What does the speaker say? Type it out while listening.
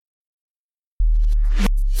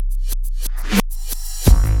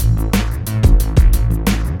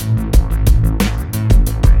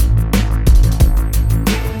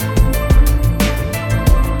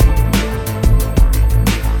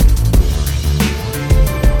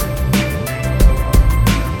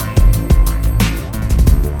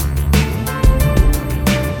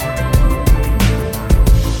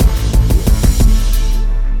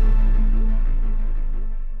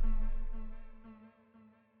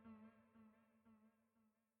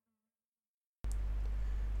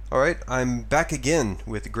All right, I'm back again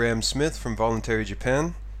with Graham Smith from Voluntary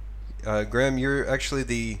Japan. Graham, you're actually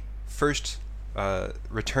the first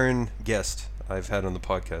return guest I've had on the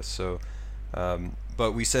podcast.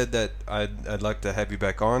 But we said that I'd like to have you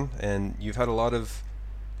back on, and you've had a lot of.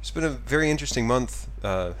 It's been a very interesting month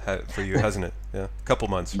for you, hasn't it? Yeah, a couple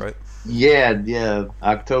months, right? Yeah.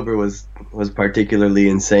 October was particularly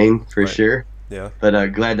insane for Right. sure. Yeah.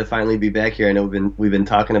 But glad to finally be back here. I know we've been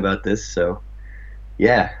talking about this, so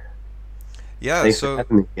yeah. Yeah. Thanks for So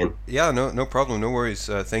having me again. yeah, no problem, no worries.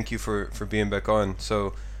 Thank you for being back on.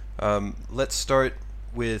 So let's start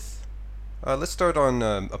with let's start on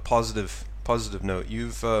a positive note.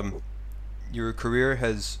 You've your career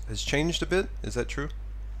has changed a bit. Is that true?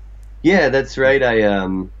 Yeah, that's right. I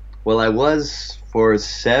was for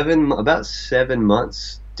about 7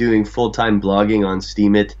 months doing full-time blogging on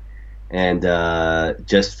Steemit and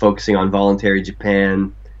just focusing on Voluntary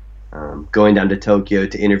Japan, going down to Tokyo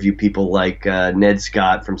to interview people like Ned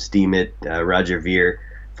Scott from Steemit, Roger Veer,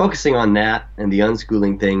 focusing on that and the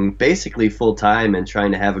unschooling thing, basically full time and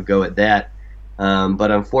trying to have a go at that. But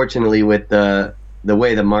unfortunately, with the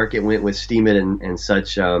way the market went with Steemit and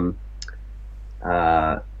such,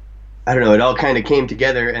 uh, I don't know, it all kind of came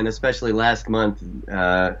together, and especially last month,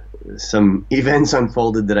 some events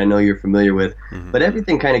unfolded that I know you're familiar with. Hmm. But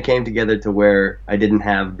everything kind of came together to where I didn't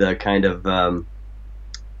have the kind of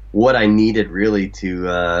what I needed really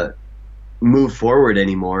to move forward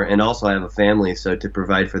anymore, and also I have a family, so to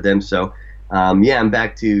provide for them. So yeah, I'm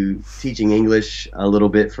back to teaching English a little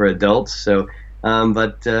bit for adults. So,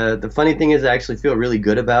 but the funny thing is, I actually feel really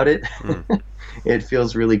good about it. Mm. It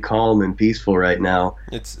feels really calm and peaceful right now.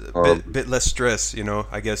 It's a Um, bit less stress,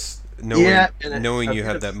 I guess yeah, knowing a you bit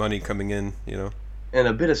have of that money coming in. and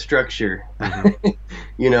a bit of structure, Hmm.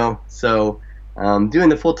 So doing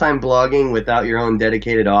the full-time blogging without your own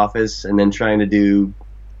dedicated office, and then trying to do,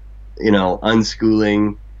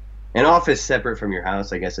 unschooling, an office separate from your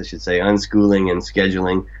house, I guess I should say, unschooling and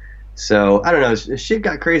scheduling. So I don't know, shit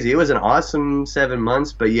got crazy. It was an awesome 7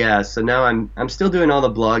 months, but yeah. So now I'm still doing all the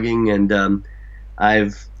blogging, and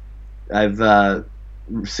I've I've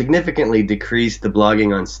significantly decreased the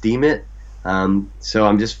blogging on Steemit. So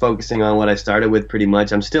I'm just focusing on what I started with pretty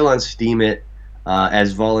much. I'm still on Steemit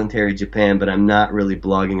as Voluntary Japan, but I'm not really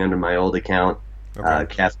blogging under my old account,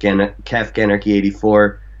 Okay. Kafkanarchy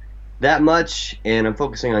 84, that much. And I'm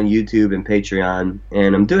focusing on YouTube and Patreon.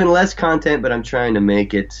 And I'm doing less content, but I'm trying to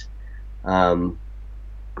make it um,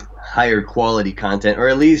 higher quality content, or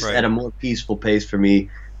at least Right. at a more peaceful pace for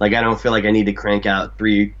me. Like, I don't feel like I need to crank out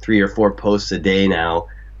three or four posts a day now.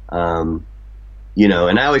 Um,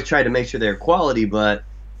 and I always try to make sure they're quality, but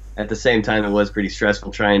at the same time, it was pretty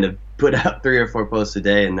stressful trying to put out 3 or 4 posts a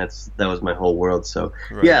day, and that was my whole world. So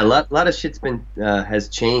Right. yeah, a lot of shit's been has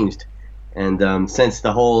changed, and since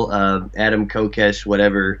the whole Adam Kokesh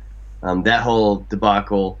whatever, that whole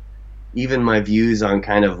debacle, even my views on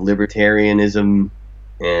kind of libertarianism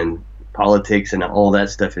and politics and all that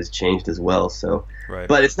stuff has changed as well. So, Right.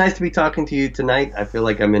 but it's nice to be talking to you tonight. I feel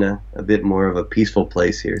like I'm in a bit more of a peaceful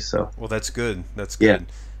place here. So Well, that's good. That's yeah. good.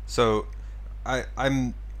 So,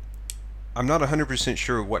 I'm not 100%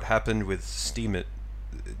 sure what happened with Steemit.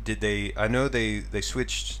 Did they? I know they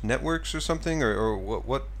switched networks or something, or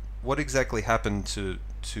what exactly happened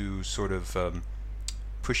to sort of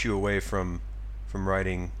push you away from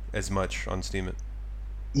writing as much on Steemit?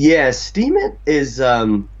 Yeah, Steemit is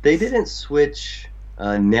they didn't switch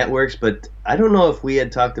networks, but I don't know if we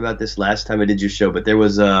had talked about this last time I did your show, but there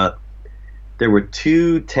were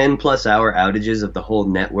two 10+ hour outages of the whole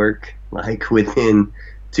network, like within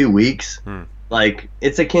 2 weeks. Hmm. Like,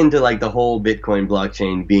 it's akin to like the whole Bitcoin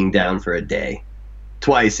blockchain being down for a day,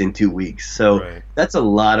 twice in 2 weeks. So Right. that's a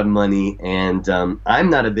lot of money, and I'm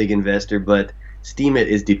not a big investor, but Steemit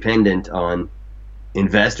is dependent on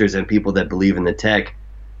investors and people that believe in the tech.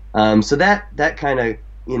 So that kind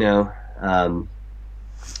of, um,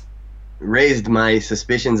 raised my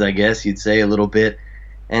suspicions, I guess you'd say, a little bit.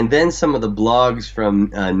 And then some of the blogs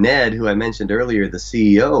from Ned, who I mentioned earlier, the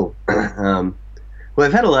CEO, who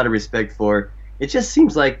I've had a lot of respect for. It just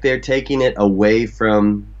seems like they're taking it away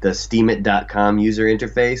from the Steemit.com user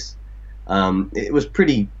interface. It was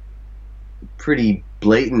pretty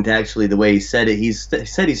blatant, actually, the way he said it. He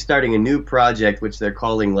said he's starting a new project, which they're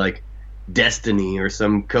calling like Destiny or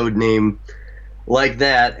some code name like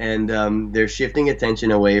that, and they're shifting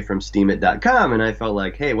attention away from Steemit.com. And I felt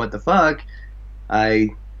like, hey, what the fuck? I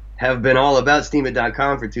have been all about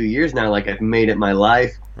Steemit.com for 2 years now. Like, I've made it my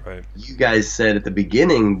life. Right. You guys said at the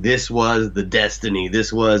beginning this was the destiny,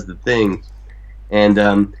 this was the thing,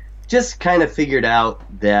 and just kind of figured out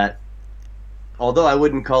that although I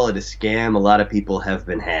wouldn't call it a scam, a lot of people have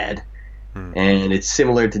been had. And it's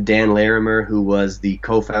similar to Dan Larimer, who was the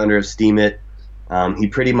co-founder of Steemit. He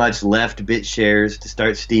pretty much left BitShares to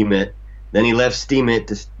start Steemit. Then he left Steemit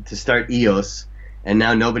to start EOS. And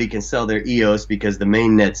now nobody can sell their EOS because the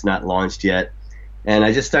mainnet's not launched yet. And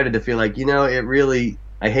I just started to feel like, it really,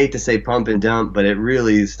 I hate to say pump and dump, but it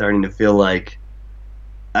really is starting to feel like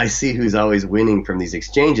I see who's always winning from these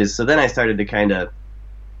exchanges. So then I started to kind of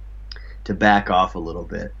to back off a little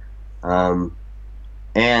bit.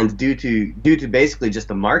 And due to basically just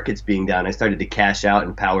the markets being down, I started to cash out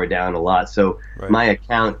and power down a lot. So my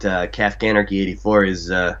account, Kafkanarchy84,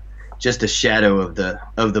 is just a shadow of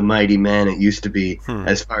the mighty man it used to be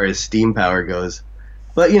as far as Steam power goes.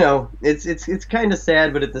 But it's kind of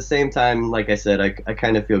sad, but at the same time, like I said, I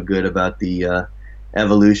kind of feel good about the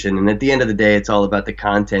evolution. And at the end of the day, it's all about the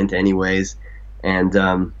content, anyways.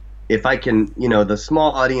 And if I can, the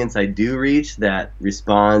small audience I do reach that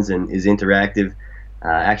responds and is interactive,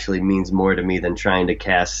 actually means more to me than trying to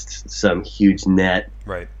cast some huge net,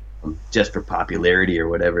 just for popularity or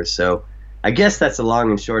whatever. So I guess that's the long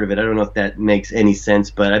and short of it. I don't know if that makes any sense,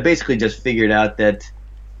 but I basically just figured out that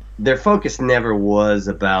their focus never was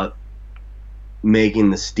about making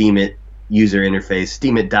the Steemit user interface,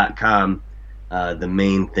 Steemit.com, the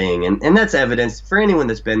main thing. And that's evidence for anyone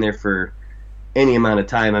that's been there for any amount of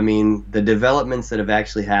time. I mean, the developments that have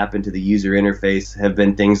actually happened to the user interface have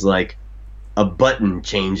been things like a button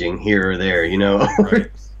changing here or there, You know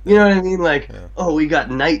what I mean? Like, oh, we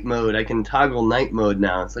got night mode. I can toggle night mode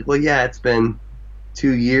now. It's like, well, yeah, it's been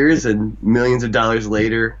 2 years and millions of dollars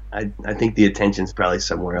later. I think the attention's probably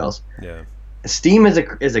somewhere else. Yeah. Steem is a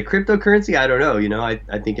cryptocurrency. I don't know.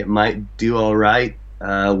 I think it might do all right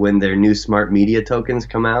when their new smart media tokens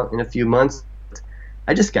come out in a few months.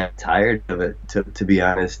 I just got tired of it, to be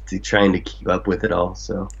honest, trying to keep up with it all.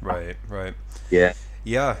 So. Right. Yeah.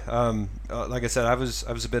 Yeah, like I said, I was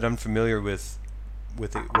a bit unfamiliar with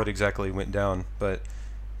what exactly went down, but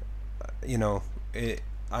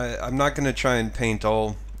I'm not going to try and paint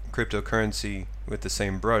all cryptocurrency with the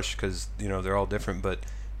same brush because they're all different. But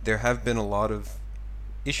there have been a lot of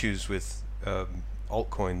issues with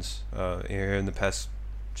altcoins here in the past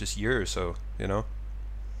just year or so.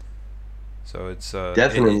 So it's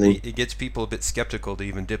definitely it gets people a bit skeptical to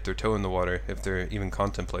even dip their toe in the water if they're even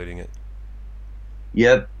contemplating it.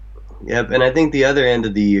 Yep. And I think the other end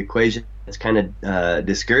of the equation that's kind of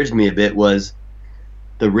discouraged me a bit was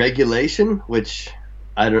the regulation, which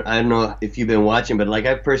I don't know if you've been watching, but like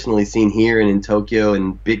I've personally seen here and in Tokyo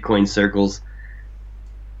and Bitcoin circles,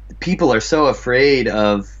 people are so afraid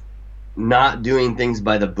of not doing things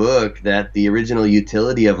by the book that the original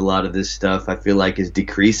utility of a lot of this stuff I feel like is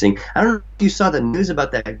decreasing. I don't know if you saw the news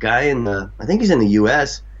about that guy I think he's in the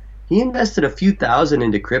US. He invested a few thousand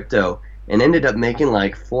into crypto and ended up making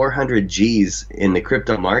like 400 G's in the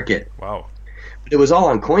crypto market. Wow. But it was all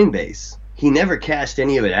on Coinbase. He never cashed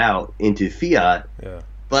any of it out into fiat. Yeah.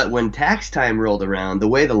 But when tax time rolled around, the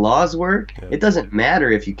way the laws work, it doesn't matter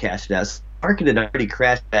if you cash it out. The market had already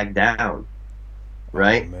crashed back down,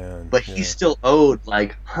 right? Oh, man. But he still owed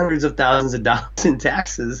like hundreds of thousands of dollars in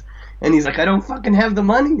taxes. And he's like, I don't fucking have the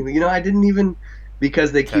money. I didn't even,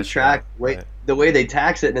 because they keep track the way they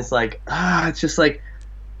tax it. And it's like, it's just like,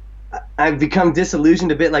 I've become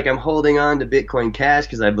disillusioned a bit, like I'm holding on to Bitcoin Cash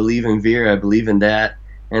because I believe in Vera, I believe in that,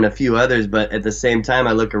 and a few others, but at the same time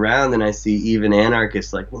I look around and I see even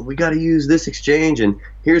anarchists like, well, we got to use this exchange, and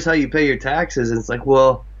here's how you pay your taxes, and it's like,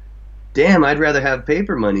 well, damn, I'd rather have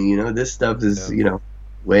paper money, this stuff is,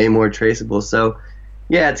 way more traceable. So,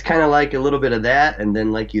 yeah, it's kind of like a little bit of that, and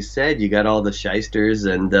then like you said, you got all the shysters,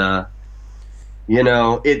 and,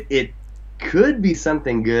 it could be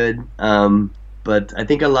something good, but I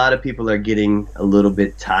think a lot of people are getting a little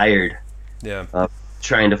bit tired of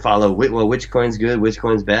trying to follow, which coin's good, which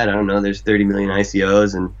coin's bad. I don't know. There's 30 million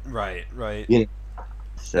ICOs. And Right.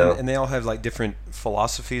 So and they all have like different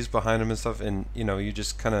philosophies behind them and stuff. And, you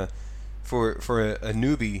just kind of, for a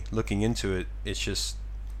newbie looking into it, it's just,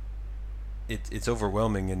 it's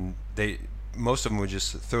overwhelming. And most of them would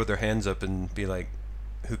just throw their hands up and be like,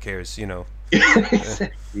 who cares,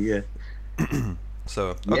 Yeah.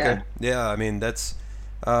 So, okay. Yeah, I mean, that's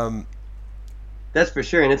for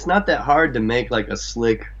sure. And it's not that hard to make like a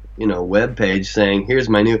slick, web page saying, here's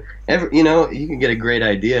my new, you can get a great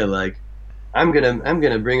idea. Like, I'm going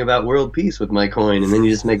to bring about world peace with my coin. And then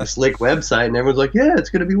you just make a slick website and everyone's like, yeah, it's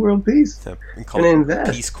going to be world peace. Yeah, and call it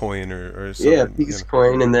invest. Peace Coin or something. Yeah, Peace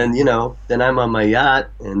Coin. And then, then I'm on my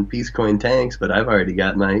yacht and Peace Coin tanks, but I've already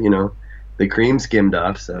got my, the cream skimmed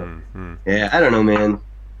off. So, yeah, I don't know, man.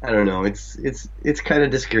 I don't know. It's kind of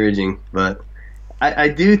discouraging, but I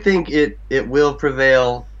do think it will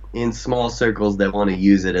prevail in small circles that want to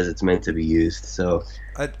use it as it's meant to be used. So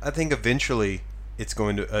I think eventually it's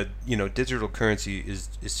going to digital currency is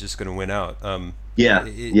just going to win out. yeah,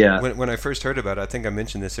 yeah. When I first heard about it, I think I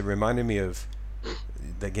mentioned this. It reminded me of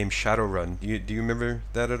that game Shadowrun. Do you remember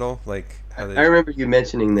that at all? Like how I remember you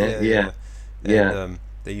mentioning that. Yeah, and yeah.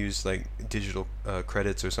 they use like digital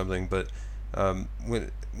credits or something. But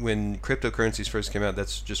when cryptocurrencies first came out,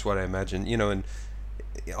 that's just what I imagined. And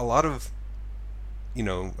a lot of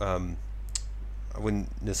I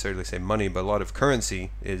wouldn't necessarily say money, but a lot of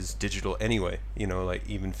currency is digital anyway. Like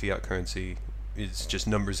even fiat currency is just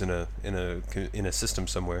numbers in a system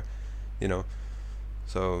somewhere.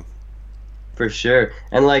 So For sure.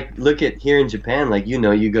 And like, look at here in Japan, like,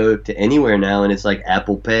 you go to anywhere now and it's like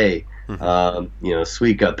Apple Pay,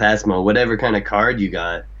 Suica, Pasmo, whatever kind of card you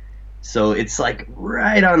got. So it's like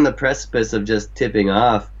right on the precipice of just tipping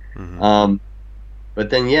off. But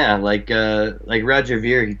then, yeah, like Roger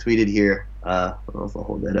Ver, he tweeted here. I don't know if I'll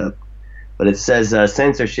hold that up. But it says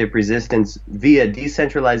censorship resistance via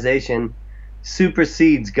decentralization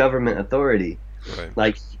supersedes government authority. Right.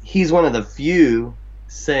 Like, he's one of the few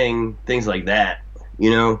saying things like that,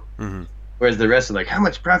 Whereas the rest are like, how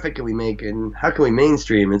much profit can we make and how can we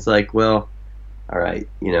mainstream? It's like, well, all right,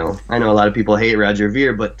 I know a lot of people hate Roger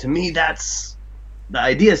Ver, but to me, that's the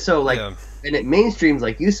idea. So, like, and it mainstreams,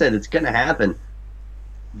 like you said, it's going to happen.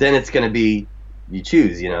 Then it's going to be, you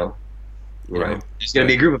choose, Right. There's going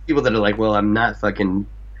to be a group of people that are like, well, I'm not fucking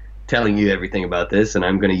telling you everything about this, and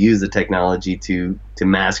I'm going to use the technology to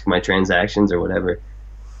mask my transactions or whatever.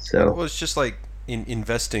 So, well, it's just like in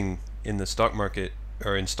investing in the stock market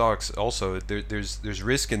or in stocks. Also, there's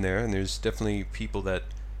risk in there, and there's definitely people that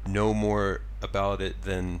know more about it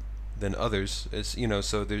than others. It's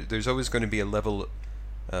so there's always going to be a level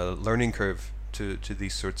learning curve to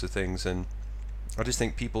these sorts of things, and I just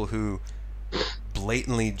think people who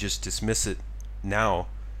blatantly just dismiss it now,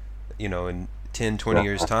 in 10, 20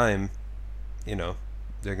 years time,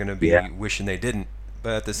 they're going to be wishing they didn't.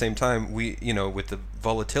 But at the same time, we, with the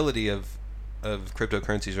volatility of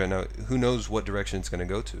cryptocurrencies right now, who knows what direction it's going to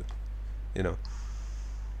go to,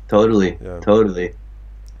 Totally.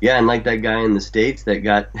 Yeah, and like that guy in the States that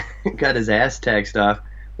got his ass taxed off.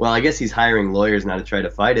 Well, I guess he's hiring lawyers now to try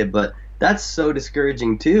to fight it, but that's so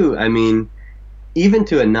discouraging too. I mean, even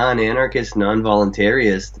to a non-anarchist,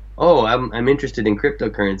 non-voluntarist, I'm interested in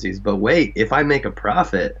cryptocurrencies, but wait, if I make a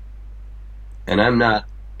profit and I'm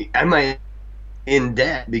in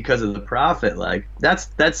debt because of the profit, like that's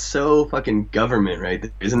so fucking government right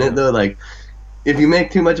there, isn't it though? Like, if you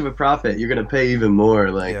make too much of a profit, you're gonna pay even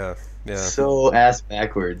more. Like, so ass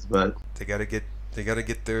backwards, but they gotta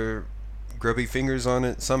get their grubby fingers on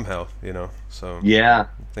it somehow, So yeah,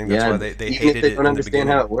 I think that's why they even hated if they it don't in understand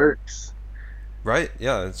the how it works. Right,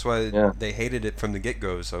 yeah, that's why they hated it from the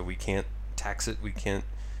get-go. So we can't tax it. We can't.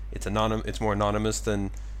 It's It's more anonymous than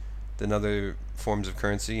other forms of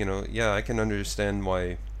currency. Yeah, I can understand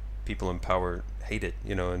why people in power hate it.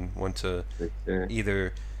 And want to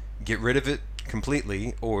either get rid of it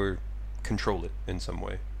completely or control it in some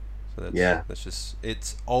way. So that's just,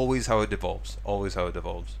 it's always how it devolves. Always how it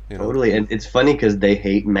devolves. Totally, and it's funny because they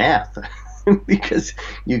hate math. Because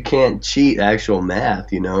you can't cheat actual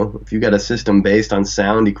math, If you got a system based on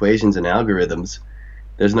sound equations and algorithms,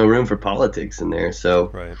 there's no room for politics in there. So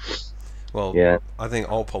right. Well, I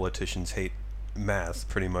think all politicians hate math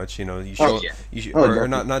pretty much. Or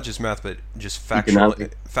not just math, but just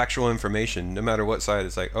factual information. No matter what side,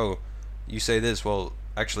 it's like, oh, you say this. Well,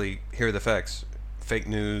 actually, here are the facts. Fake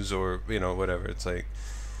news or whatever. It's like,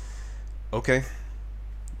 okay,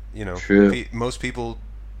 True. Most people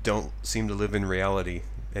don't seem to live in reality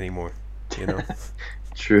anymore.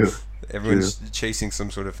 True. Everyone's chasing some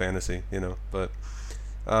sort of fantasy. But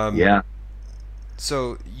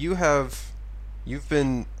so you've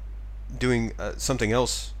been doing something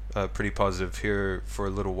else pretty positive here for a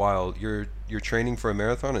little while. You're training for a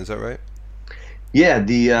marathon, is that right? Yeah,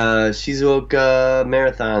 the Shizuoka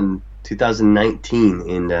Marathon 2019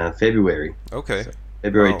 in February. Okay. So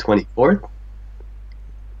February 24th.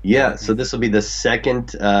 Yeah, so this will be the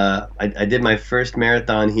second. I did my first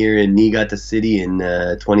marathon here in Niigata City in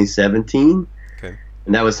 2017. Okay.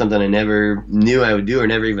 And that was something I never knew I would do or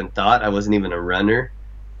never even thought. I wasn't even a runner.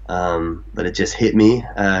 But it just hit me.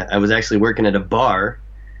 I was actually working at a bar,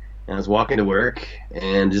 and I was walking to work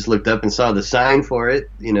and just looked up and saw the sign for it,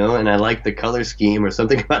 and I liked the color scheme or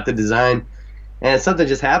something about the design. And something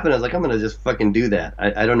just happened. I was like, I'm going to just fucking do that.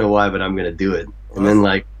 I don't know why, but I'm going to do it. And then,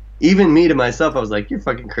 like, even me to myself, I was like, you're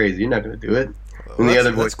fucking crazy. You're not going to do it. And the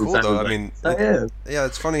other voice cool, though. I mean, yeah,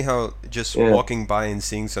 it's funny how just walking by and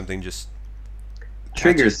seeing something just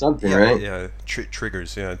triggers something, yeah, right? yeah,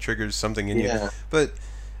 triggers something in you. Yeah. But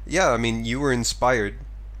yeah, I mean, you were inspired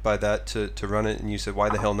by that to run it, and you said, why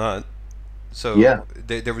the hell not? So Yeah.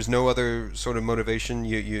 there was no other sort of motivation.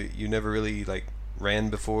 You never really like ran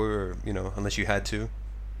before, or unless you had to,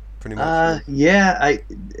 pretty much. Yeah, I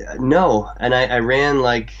no, and I ran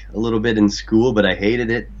like a little bit in school, but I hated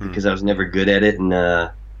it Hmm. because I was never good at it, and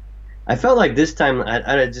I felt like this time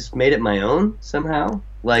I just made it my own somehow,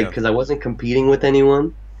 like Yeah. because I wasn't competing with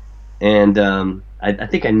anyone, and I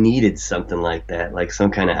think I needed something like that, like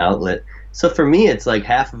some kind of outlet. So for me, it's like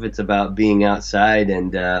half of it's about being outside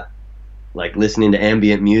and like listening to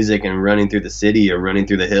ambient music and running through the city or running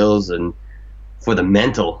through the hills, and for the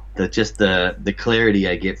mental, the clarity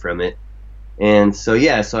I get from it. And so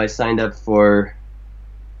yeah, so I signed up for.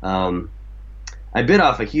 Um, I bit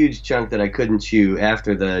off a huge chunk that I couldn't chew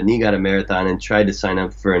after the Niigata Marathon and tried to sign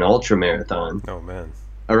up for an ultra marathon Oh man.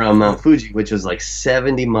 around Mount Fuji, which was like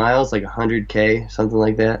 70 miles, like 100K, something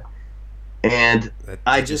like that. And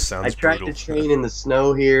That just I sounds tried brutal. to train in the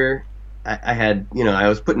snow here. I had, I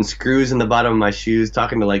was putting screws in the bottom of my shoes,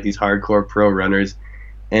 talking to like these hardcore pro runners.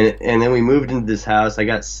 And then we moved into this house. I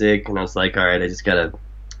got sick, and I was like, all right, I just gotta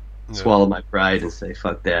Yeah. swallow my pride and say,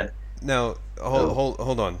 fuck that. Now,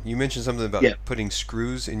 hold on. You mentioned something about Yeah. putting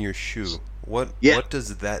screws in your shoe. What Yeah. what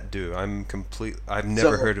does that do? I've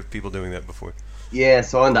never So heard of people doing that before. yeah,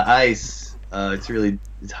 so on the ice, it's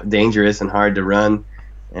dangerous and hard to run,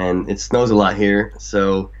 and it snows a lot here.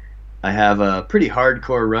 So I have a pretty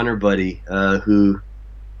hardcore runner buddy who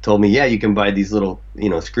told me, yeah, you can buy these little,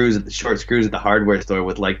 screws short screws at the hardware store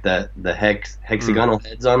with like the hexagonal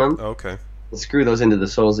heads on them. Okay. Screw those into the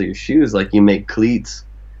soles of your shoes like you make cleats.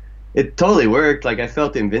 It totally worked. Like I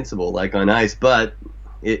felt invincible, like on ice, but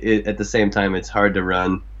at the same time, it's hard to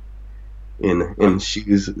run in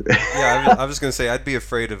shoes. Yeah, I was gonna say I'd be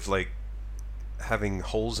afraid of like having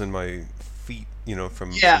holes in my feet, from Yeah,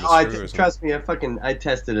 from a screw or something. trust me, I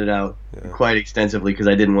tested it out Yeah. quite extensively because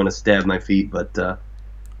I didn't want to stab my feet. But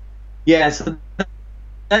yeah, so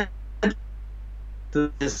that,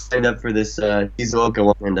 just signed up for this Shizuoka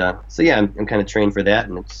one, and so yeah, I'm kind of trained for that,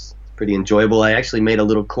 and it's pretty enjoyable. I actually made a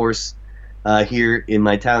little course here in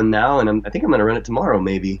my town now, and I think I'm gonna run it tomorrow,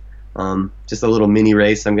 maybe. Just a little mini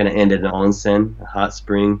race. I'm gonna end at an onsen, a hot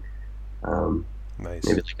spring. Nice.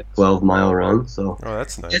 Maybe like a 12-mile run. So Oh,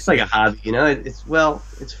 that's nice. it's like a hobby,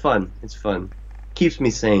 it's fun. It's fun. Keeps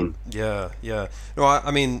me sane. Yeah, yeah. No,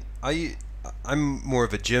 I mean, I'm more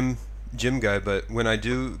of a gym guy, but when I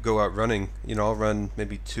do go out running, I'll run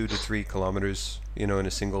maybe 2 to 3 kilometers, in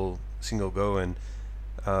a single go,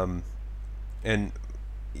 um, and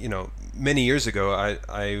many years ago,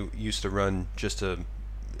 I used to run just to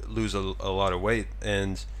lose a lot of weight,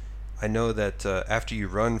 and I know that after you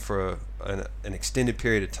run for an extended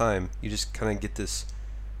period of time, you just kind of get this.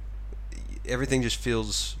 Everything just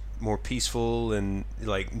feels more peaceful, and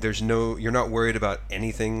like you're not worried about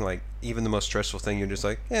anything. Like even the most stressful thing, you're just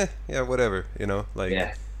like, yeah, whatever. Like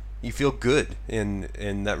Yeah. you feel good, and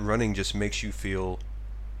that running just makes you feel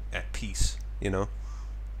at peace.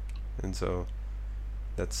 And so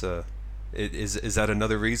that's is that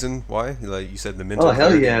another reason why? Like you said, the mental. Oh hell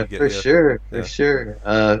clarity yeah, you get, for sure, for Yeah. sure.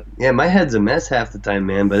 Yeah, my head's a mess half the time,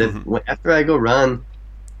 man. But after I go run,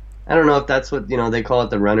 I don't know if that's what they call it,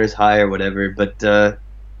 the runner's high or whatever. But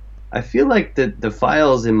I feel like the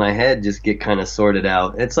files in my head just get kind of sorted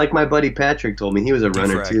out. It's like my buddy Patrick told me. He was a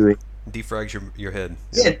runner Defrag. too. Defrags your head.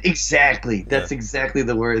 Yeah, exactly. That's exactly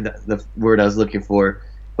the word I was looking for.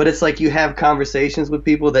 But it's like you have conversations with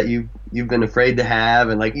people that you've been afraid to have,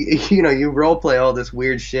 and like you role play all this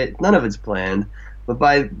weird shit. None of it's planned, but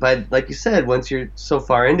by like you said, once you're so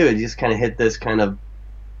far into it, you just kind of hit this kind of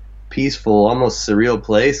peaceful, almost surreal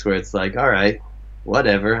place where it's like, all right,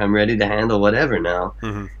 whatever, I'm ready to handle whatever now.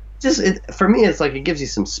 Hmm. For me, it's like it gives you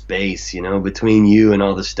some space, between you and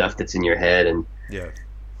all the stuff that's in your head, and Yeah.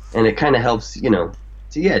 it kind of helps, to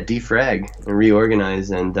defrag and reorganize,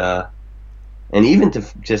 and even to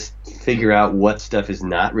just figure out what stuff is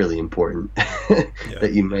not really important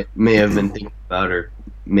that you may have been thinking about or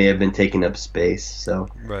may have been taking up space. So,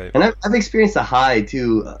 Right. and I've experienced a high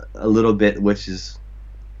too a little bit, which has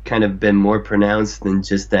kind of been more pronounced than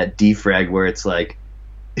just that defrag, where it's like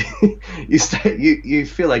you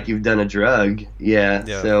feel like you've done a drug. Yeah.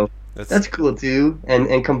 Yeah. So that's cool too,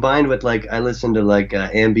 and combined with like I listen to like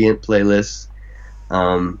ambient playlists.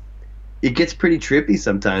 It gets pretty trippy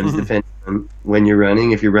sometimes, depending on when you're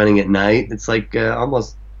running. If you're running at night, it's like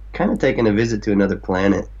almost kind of taking a visit to another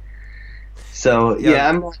planet. So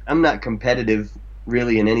yeah, I'm not competitive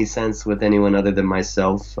really in any sense with anyone other than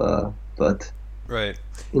myself. But Right.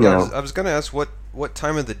 you Yeah, know, I was gonna ask what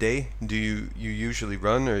time of the day do you usually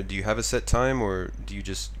run, or do you have a set time, or do you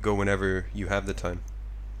just go whenever you have the time?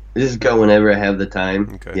 I just go whenever I have the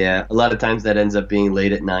time. Okay. Yeah, a lot of times that ends up being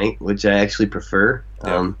late at night, which I actually prefer.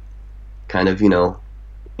 Yeah. Kind of,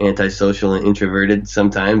 antisocial and introverted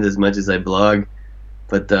sometimes, as much as I blog.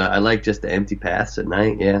 But I like just the empty paths at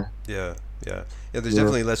night. Yeah. Yeah. Yeah. Yeah. There's Yeah.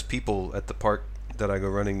 definitely less people at the park that I go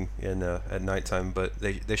running in at nighttime, but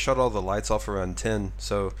they shut all the lights off around 10,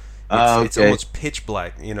 so Oh, it's okay. almost pitch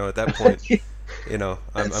black. At that point, I'm That's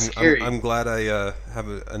I'm I'm, scary. I'm glad I have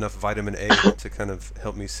enough vitamin A to kind of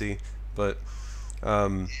help me see, but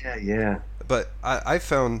um, Yeah, yeah. I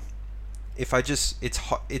found if I just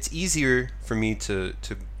it's easier for me to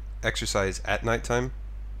exercise at nighttime.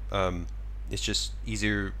 Um, it's just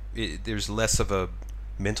easier. There's less of a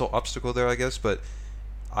mental obstacle there, I guess. But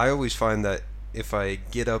I always find that if I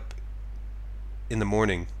get up in the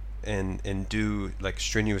morning and do like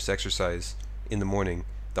strenuous exercise in the morning,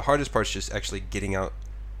 the hardest part is just actually getting out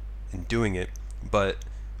and doing it. But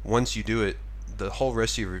once you do it, the whole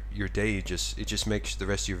rest of your day just makes the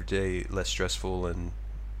rest of your day less stressful, and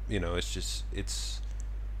it's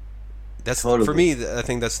that's for Totally. me. I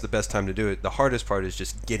think that's the best time to do it. The hardest part is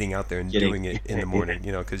just getting out there and Getting. doing it in the morning.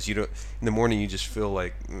 Because you don't in the morning you just feel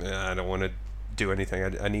like I don't want to do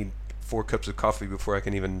anything. I need 4 cups of coffee before I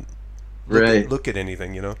can even Right. look at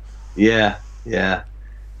anything. Yeah, yeah.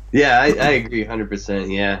 Yeah, I agree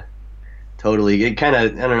 100%. Yeah. Totally. It kind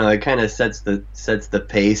of, I don't know, it kind of sets the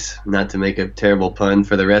pace, not to make a terrible pun,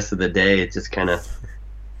 for the rest of the day. It just kind of,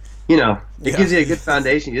 it Yeah, gives you a good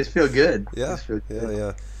foundation. You just feel good. yeah, Just feel yeah, good.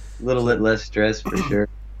 yeah. A little bit less stress for sure.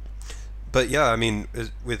 But yeah, I mean,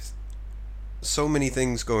 with so many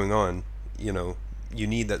things going on, you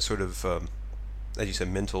need that sort of, as you said,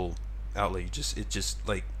 mental outlet. It just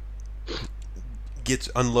like gets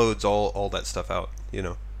unloads all that stuff out.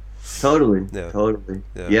 Totally. Yeah, Totally.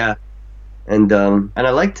 yeah. Yeah. And I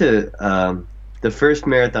like to, the first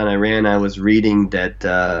marathon I ran, I was reading that,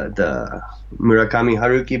 the Murakami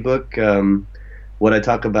Haruki book, What I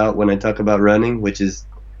Talk About When I Talk About Running, which is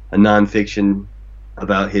a nonfiction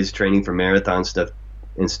about his training for marathon stuff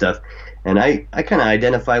and stuff. And I kind of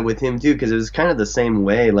identify with him too, because it was kind of the same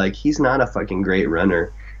way. Like, he's not a fucking great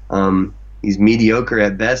runner. He's mediocre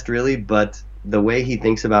at best, really, but the way he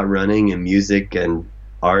thinks about running and music and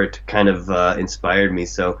art kind of inspired me.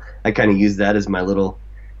 So I kind of used that as my little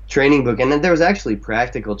training book. And then there was actually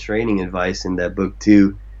practical training advice in that book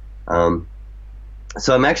too. Um,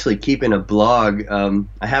 so I'm actually keeping a blog.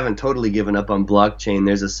 I haven't totally given up on blockchain.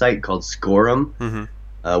 There's a site called Scorum,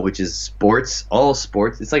 Mm-hmm. which is sports, all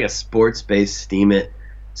sports. It's like a sports-based Steemit.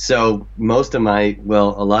 So a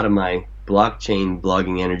lot of my blockchain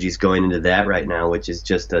blogging energy is going into that right now, which is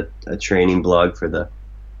just a training blog for the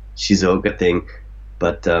Shizuoka thing.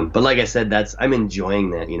 But like I said, I'm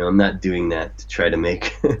enjoying that. I'm not doing that to try to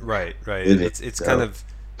make Right, right. living. It's kind So of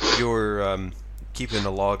you're keeping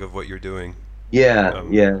a log of what you're doing. yeah,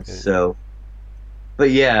 yeah. Eh, So, but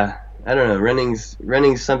yeah, I don't know.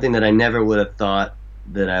 Running's something that I never would have thought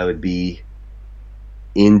that I would be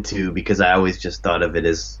into, because I always just thought of it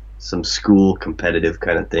as some school competitive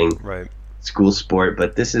kind of thing, right. school sport.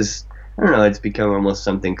 But this is, I don't know. It's become almost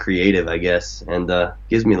something creative, I guess, and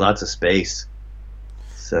gives me lots of space.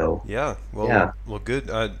 So Yeah. yeah. Well, good.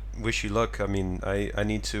 I wish you luck. I mean, I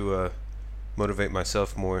need to motivate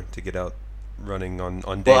myself more to get out running on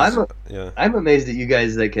Well, days. Yeah. I'm amazed at you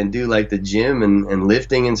guys that can do like the gym and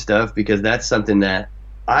lifting and stuff, because that's something that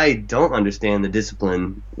I don't understand the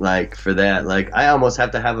discipline like for that. Like, I almost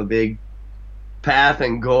have to have a big path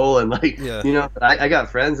and goal, and like, Yeah. I got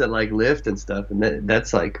friends that like lift and stuff, and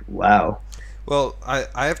that's like, wow. Well, I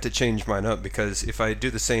have to change mine up because if I do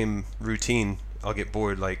the same routine, I'll get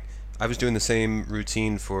bored. Like I was doing the same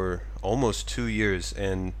routine for almost 2 years,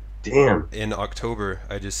 and Damn. in October,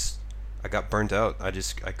 I got burnt out. I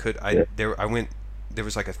could Yeah. I went there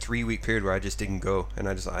was like a 3 week period where I just didn't go, and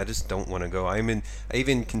I just don't want to go. I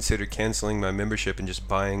even considered canceling my membership and just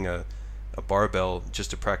buying a barbell just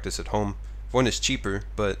to practice at home. One is cheaper,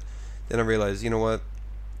 but then I realized, you know what?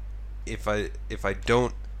 If I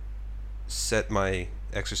don't set my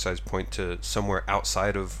exercise point to somewhere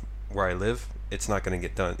outside of where I live, it's not going to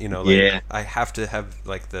get done. Like Yeah. I have to have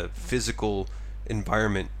like the physical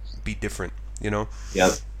environment be different.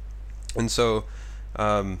 Yep. And so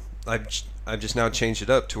I've just now changed it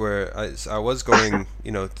up to where I was going,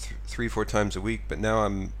 3-4 times a week, but now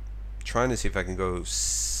I'm trying to see if I can go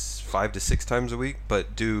 5 to 6 times a week, but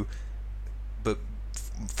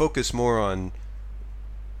focus more on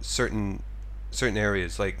certain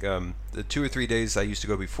areas. Like the 2 or 3 days I used to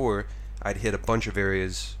go before, I'd hit a bunch of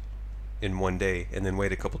areas in one day, and then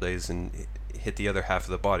wait a couple days and hit the other half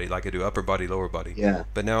of the body, like I do upper body, lower body. Yeah.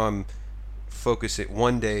 But now I'm focusing.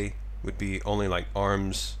 One day would be only like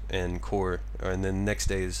arms and core, and then the next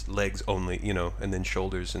day is legs only, and then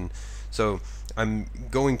shoulders. And so I'm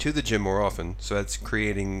going to the gym more often, so that's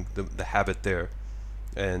creating the habit there.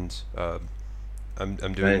 And I'm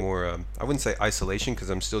doing Right. more. I wouldn't say isolation because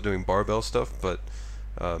I'm still doing barbell stuff, but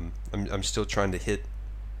I'm still trying to hit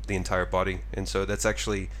the entire body, and so that's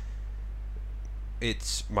actually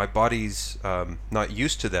it's my body's not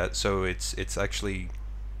used to that, so it's actually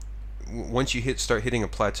once you start hitting a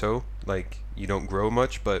plateau, like you don't grow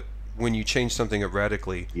much, but when you change something up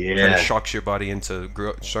radically, kind of Yeah. shocks your body into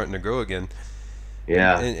starting to grow again.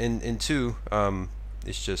 Yeah. And two,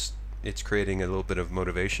 it's creating a little bit of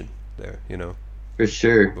motivation there, For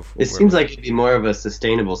sure. Before, It seems like it'd be more of a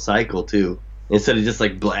sustainable cycle too. Instead of just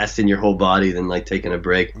like blasting your whole body, then like taking a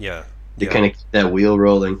break yeah, to yeah. kind of keep that wheel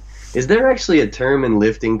rolling. Is there actually a term in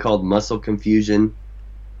lifting called muscle confusion?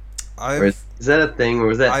 Or I've is that a thing? Or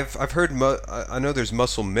was that? I've heard I know there's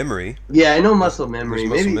muscle memory. Yeah, I know muscle memory. There's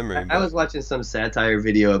muscle Maybe memory, I was watching some satire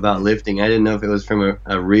video about lifting. I didn't know if it was from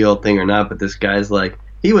a real thing or not, but this guy's like,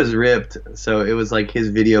 he was ripped, so it was like his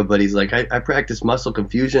video, but he's like, I practice muscle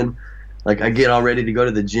confusion. Like, I get all ready to go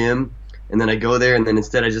to the gym, and then I go there, and then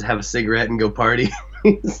instead I just have a cigarette and go party.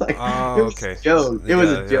 It's like, Oh, it was okay. a joke. It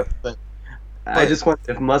was Yeah, a joke, but I just wondered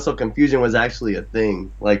if muscle confusion was actually a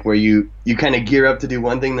thing, like where you kind of gear up to do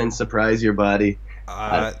one thing, then surprise your body.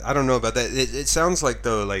 I don't know about that. It sounds like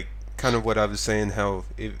though, like kind of what I was saying. How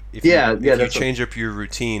if Yeah, you, yeah, if you that's change up your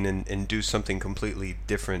routine and do something completely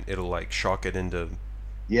different, it'll like shock it into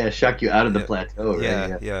Yeah, shock you out of the yeah, plateau, right?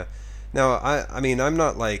 yeah, yeah. Now I mean I'm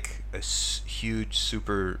not like a huge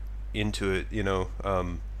super into it.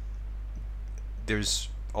 There's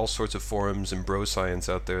all sorts of forums and bro science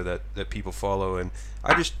out there that people follow, and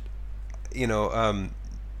I just you know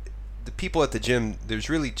the people at the gym, there's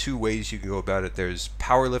really two ways you can go about it. There's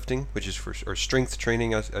powerlifting, which is or strength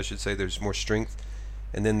training, I should say. There's more strength,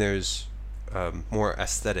 and then there's more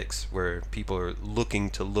aesthetics, where people are looking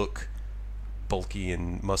to look bulky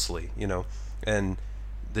and muscly, and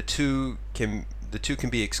the two can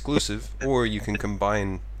be exclusive, or you can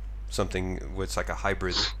combine something with like a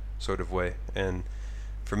hybrid sort of way. And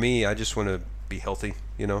for me, I just want to be healthy,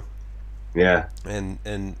 Yeah.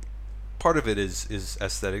 and part of it is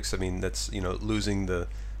aesthetics. I mean, that's losing the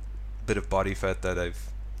bit of body fat that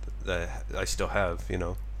I still have,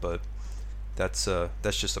 but that's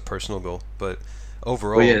just a personal goal. But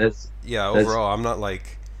overall, Well, yeah, that's overall, I'm not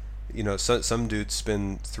like some dudes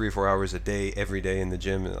spend 3 or 4 hours a day every day in the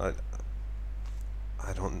gym, and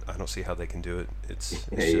I don't see how they can do it. It's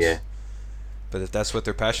yeah, just, yeah, but if that's what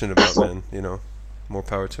they're passionate about, man, more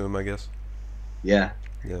power to them, I guess. yeah.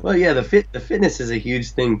 Yeah. Well, yeah, the fitness is a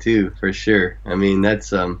huge thing too, for sure. I mean,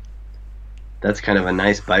 that's kind of a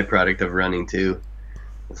nice byproduct of running too.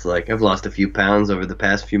 It's like I've lost a few pounds over the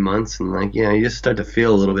past few months, and like, yeah, you just start to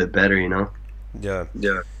feel a little bit better, Yeah.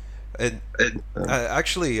 Yeah. And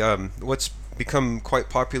actually, what's become quite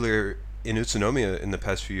popular in Utsunomiya in the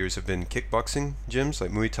past few years have been kickboxing gyms,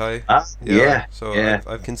 like Muay Thai. Yeah, So yeah,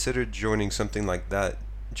 I've considered joining something like that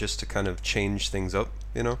just to kind of change things up,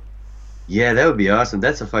 yeah. That would be awesome.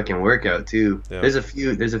 That's a fucking workout too. Yeah. There's a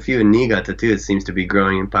few in Niigata too. It seems to be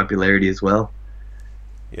growing in popularity as well.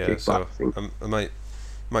 Yeah. So Kickboxing. I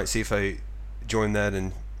might see if I join that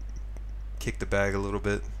and kick the bag a little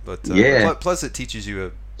bit. But Yeah. plus it teaches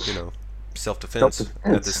you self-defense at the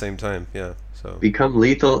Self-defense. same time. Yeah. So Become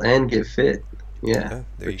lethal and get fit. Yeah, yeah, there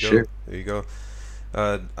for you go. sure. There you go.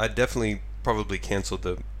 I definitely probably canceled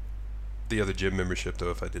the other gym membership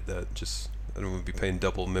though if I did that. Just I don't want to be paying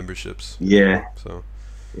double memberships. Yeah, So,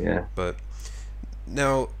 yeah. but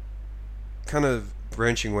now, kind of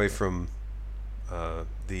branching away from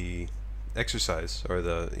the exercise or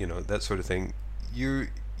the that sort of thing, you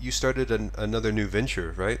started another new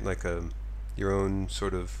venture, right? Like your own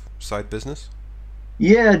sort of side business.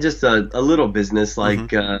 Yeah, just a little business,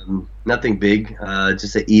 like nothing big.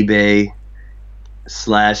 Just an eBay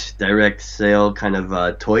 / direct sale kind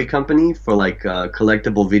of toy company for like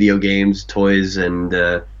collectible video games, toys, and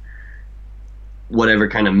whatever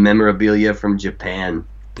kind of memorabilia from Japan.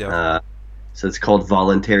 Yeah. So it's called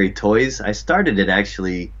Voluntary Toys. I started it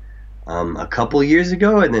actually a couple years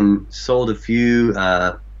ago, and then sold a few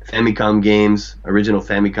Famicom games, original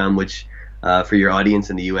Famicom, which for your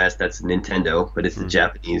audience in the U.S., that's Nintendo, but it's the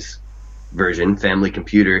Japanese version, Family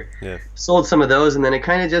Computer. Yeah. Sold some of those, and then it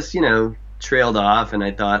kind of just, trailed off, and I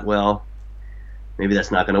thought, well, maybe that's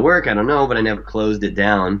not going to work. I don't know, but I never closed it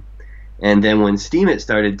down. And then when Steemit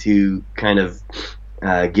started to kind of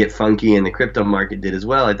get funky, and the crypto market did as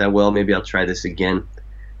well. I thought, well, maybe I'll try this again,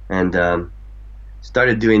 and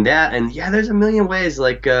started doing that. And yeah, there's a million ways.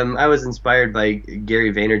 Like I was inspired by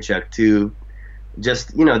Gary Vaynerchuk too.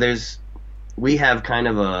 Just we have kind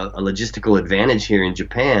of a logistical advantage here in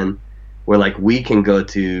Japan, where like we can go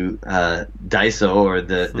to Daiso or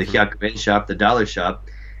the Hyakuen shop, the dollar shop,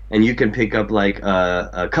 and you can pick up like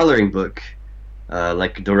a coloring book,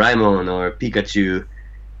 like Doraemon or Pikachu,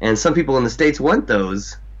 and some people in the States want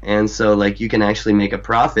those, and so like you can actually make a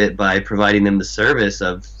profit by providing them the service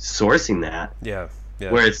of sourcing that. Yeah.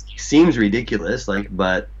 Where it seems ridiculous, like,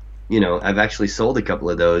 but I've actually sold a couple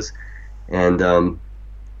of those, and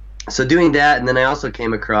so doing that, and then I also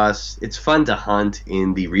came across, it's fun to hunt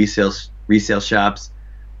in the resale shops.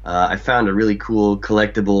 I found a really cool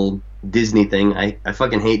collectible Disney thing. I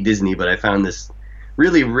fucking hate Disney, but I found this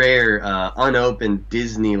really rare unopened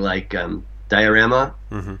Disney like diorama,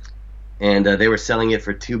 and they were selling it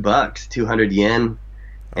for $2, 200 yen.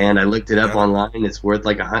 And I looked it up online. It's worth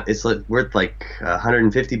like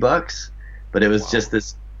 $150, but it was just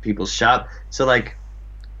this people's shop. So like,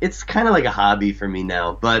 it's kind of like a hobby for me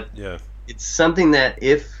now. But it's something that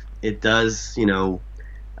if it does,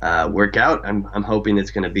 work out, I'm hoping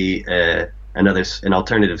it's going to be an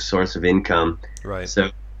alternative source of income. Right.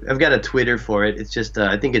 So I've got a Twitter for it. It's just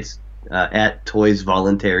I think it's at Toys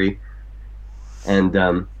Voluntary, and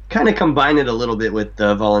kind of combine it a little bit with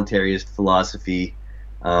the voluntarist philosophy.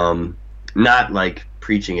 Not like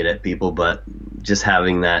preaching it at people, but just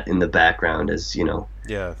having that in the background as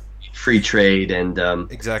free trade and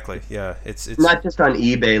exactly. Yeah, it's not just on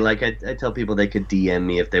eBay. Like I tell people they could DM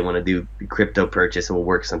me if they want to do crypto purchase, and we'll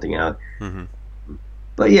work something out.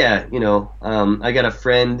 But yeah, I got a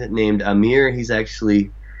friend named Amir. He's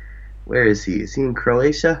actually, where is he? Is he in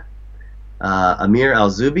Croatia? Amir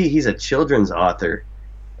Alzubi. He's a children's author,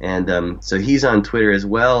 and so he's on Twitter as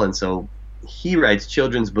well, and so he writes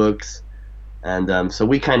children's books, and so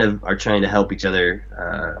we kind of are trying to help each other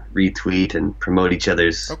retweet and promote each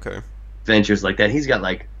other's ventures like that. He's got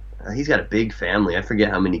a big family. I forget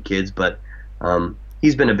how many kids, but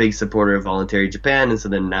he's been a big supporter of Voluntary Japan, and so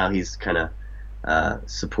then now he's kind of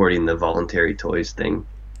supporting the voluntary toys thing.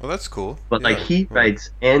 Well, that's cool. But like he writes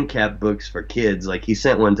ANCAP books for kids. Like he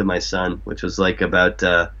sent one to my son, which was like about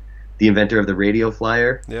the inventor of the radio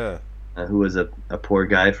flyer. Yeah. Who was a poor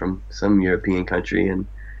guy from some European country, and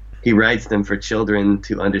he writes them for children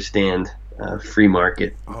to understand free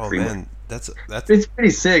market. Man, that's it's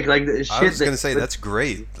pretty sick. Like the shit. I was gonna say that's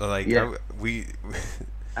great. Like I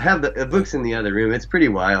have the books in the other room. It's pretty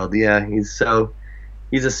wild. Yeah, he's a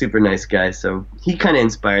super nice guy. So he kind of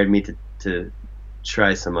inspired me to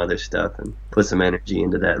try some other stuff and put some energy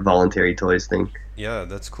into that voluntary toys thing. Yeah,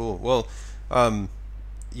 that's cool. Well, I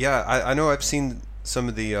know I've seen some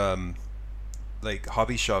of the like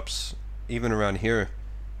hobby shops even around here.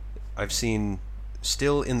 I've seen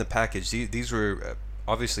still in the package. These were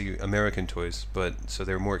obviously American toys, but so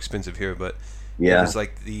they're more expensive here. But it was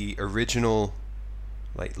like the original,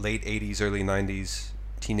 like late '80s, early '90s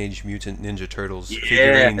Teenage Mutant Ninja Turtles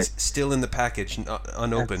figurines still in the package,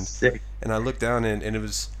 unopened. And I looked down and it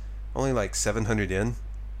was only like 700 yen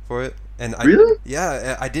for it. And really?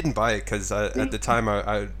 I didn't buy it because at the time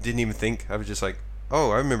I didn't even think. I was just like, oh,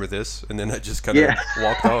 I remember this, and then I just kind of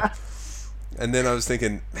walked off. And then I was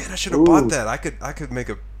thinking, man, I should have bought that. I could make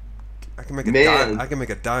a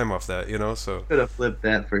dime off that, So could have flipped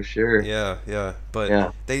that for sure. Yeah.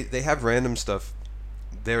 But they have random stuff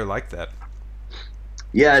there like that.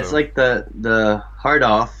 Yeah, it's like the hard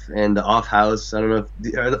off and the off house. I don't know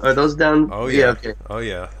if are those down. Oh yeah. Okay. Oh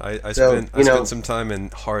yeah. I spent some time in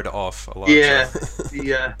hard off a lot. Yeah.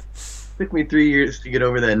 Took me 3 years to get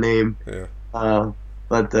over that name. Yeah.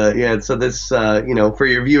 So this for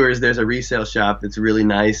your viewers, there's a resale shop that's really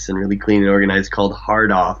nice and really clean and organized called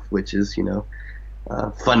Hard Off, which is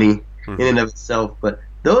funny in and of itself. But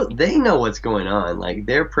they know what's going on. Like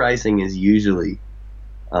their pricing is usually.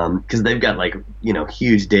 Because they've got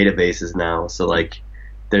huge databases now, so like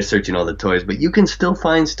they're searching all the toys, but you can still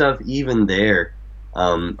find stuff even there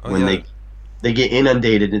when they get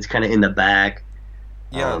inundated. It's kind of in the back.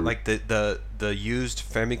 Yeah, like the used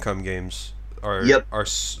Famicom games are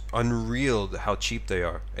unreal how cheap they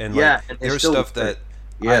are, and there's stuff that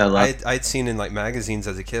I'd seen in like magazines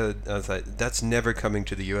as a kid. I was like, that's never coming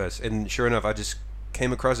to the U.S. And sure enough, I just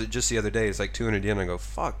came across it just the other day. It's like 200 yen. I go,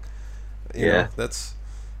 fuck. You know, it's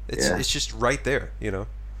just right there,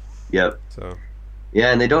 Yep. So.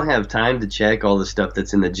 Yeah, and they don't have time to check all the stuff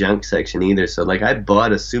that's in the junk section either. So like I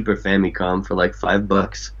bought a Super Famicom for like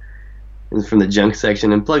 $5, It was from the junk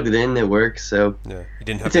section and plugged it in. It works. So Yeah, you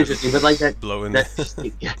didn't have it's interesting. But like that, blowing.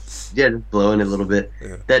 that yeah, just blowing it a little bit.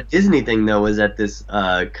 Yeah. That Disney thing though was at this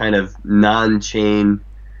kind of non-chain,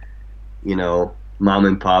 mom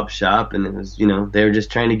and pop shop, and it was, they were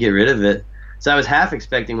just trying to get rid of it. So I was half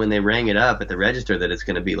expecting when they rang it up at the register that it's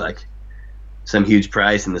going to be like some huge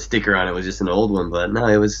price and the sticker on it was just an old one, but no,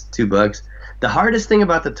 it was $2. The hardest thing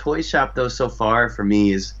about the toy shop though so far for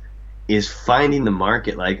me is finding the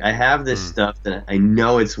market. Like I have this stuff that I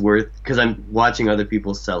know it's worth because I'm watching other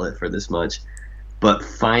people sell it for this much, but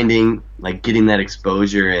finding like getting that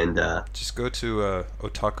exposure and just go to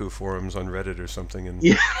otaku forums on Reddit or something and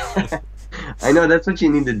yeah, I know that's what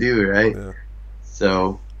you need to do, right? Yeah.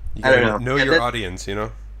 So You I don't gotta know. know your audience,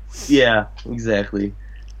 Yeah, exactly.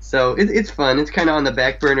 So it's fun. It's kind of on the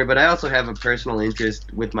back burner, but I also have a personal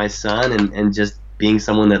interest with my son and just being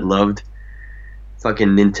someone that loved fucking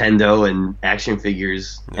Nintendo and action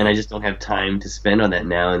figures, and I just don't have time to spend on that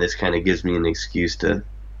now, and this kind of gives me an excuse to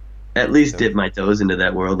at least dip my toes into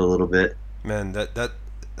that world a little bit. Man,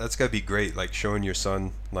 that's gotta be great, like showing your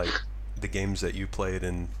son like the games that you played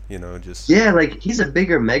and just Yeah, like he's a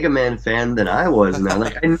bigger Mega Man fan than I was now.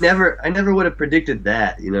 Like I never would have predicted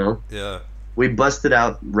that, Yeah. We busted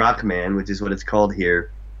out Rockman, which is what it's called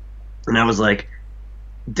here, and I was like,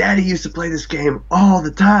 Daddy used to play this game all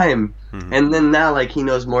the time. Mm-hmm. And then now, like, he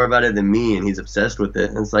knows more about it than me, and he's obsessed with it.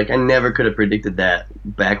 And it's like I never could have predicted that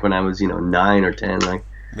back when I was, 9 or 10. Like,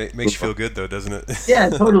 makes you feel good though, doesn't it? Yeah,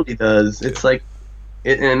 it totally does. It's like,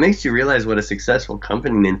 and it makes you realize what a successful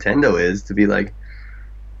company Nintendo is to be like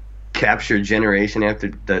capture generation after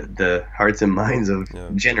the hearts and minds of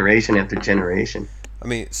generation after generation. I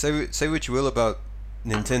mean, say what you will about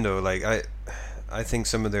Nintendo. Like I think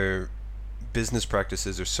some of their business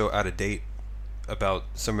practices are so out of date about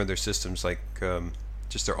some of their systems, like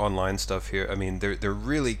just their online stuff here. I mean, they're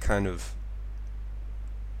really kind of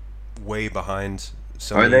way behind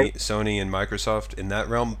Sony and Microsoft in that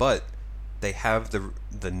realm, but they have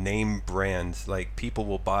the name brand. Like people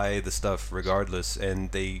will buy the stuff regardless, and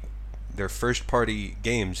their first party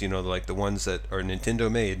games, like the ones that are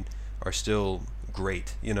Nintendo made, are still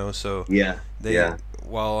great. So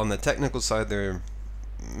while on the technical side they're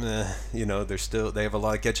they have a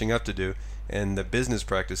lot of catching up to do, and the business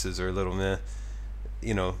practices are a little meh.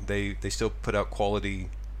 They still put out quality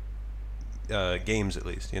games at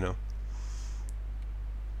least.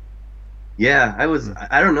 Yeah,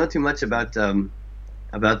 I don't know too much about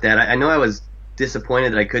that. I know I was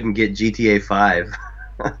disappointed that I couldn't get GTA 5.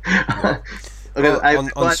 Well,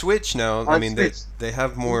 on Switch now, I mean, Switch, they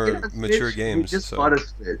have more mature games. We just so. bought a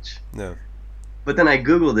Switch. No. But then I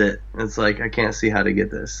Googled it, and it's like, I can't see how to get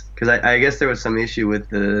this. Because I guess there was some issue with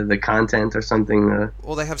the content or something.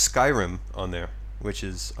 Well, they have Skyrim on there, which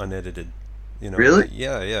is unedited. Really?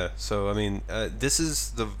 Yeah. So, I mean, this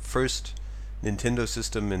is the first Nintendo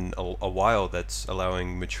system in a while that's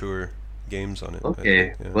allowing mature games on it.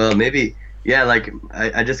 Okay. Well, maybe... Yeah, like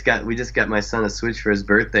we just got my son a Switch for his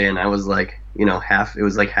birthday, and I was like, half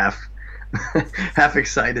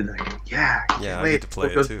excited. Like, I get to play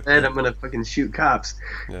it too. Bed, I'm gonna fucking shoot cops,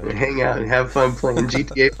 and hang out and have fun playing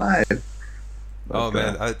GTA 5. Oh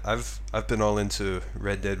man, I've been all into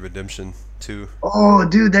Red Dead Redemption 2. Oh,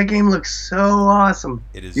 dude, that game looks so awesome.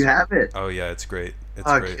 It is. You have it? Oh yeah, it's great.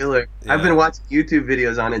 It's great. Killer! Yeah. I've been watching YouTube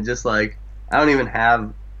videos on it. Just like I don't even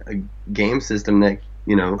have a game system that.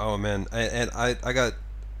 Oh man, and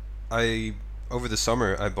I over the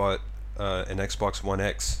summer I bought an Xbox One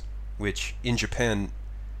X, which in Japan,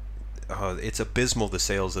 it's abysmal, the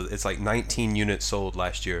sales. It's like 19 units sold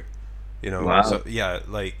last year. Wow. So yeah,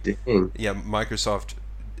 like Dang. yeah, Microsoft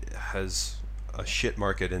has a shit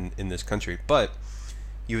market in this country, but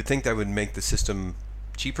you would think that would make the system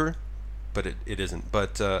cheaper, but it isn't.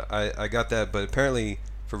 But I got that, but apparently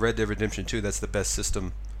for Red Dead Redemption 2, that's the best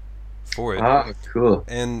system for it. Oh, cool.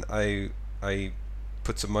 And I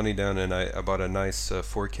put some money down and I bought a nice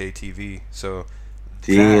 4K TV. So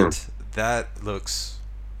that looks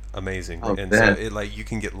amazing. Oh, and man. so it you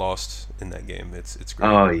can get lost in that game. It's great.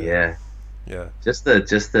 Oh yeah. Yeah. Just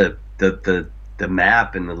the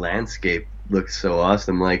map and the landscape looks so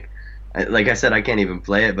awesome. Like I said, I can't even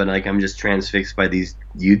play it, but I'm just transfixed by these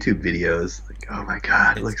YouTube videos. Like, oh my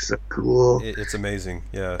god, it looks so cool. It's amazing,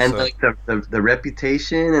 yeah. And the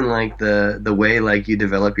reputation and the way you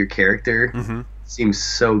develop your character seems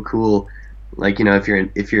so cool. Like if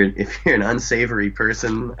you're an unsavory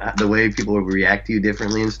person, the way people will react to you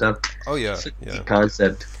differently and stuff. Oh yeah, it's a neat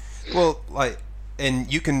concept. Well,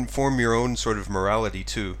 and you can form your own sort of morality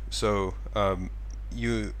too. So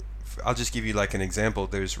I'll just give you an example.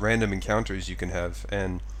 There's random encounters you can have,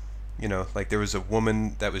 and you know, like there was a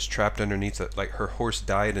woman that was trapped underneath like her horse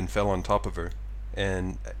died and fell on top of her,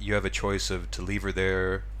 and you have a choice of to leave her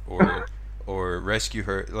there or rescue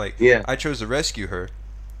her. Like Yeah. I chose to rescue her,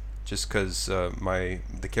 just because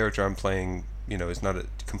the character I'm playing, you know, is not a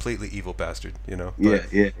completely evil bastard, you know. Yeah.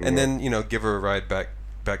 But Yeah. and Yeah. then, you know, give her a ride back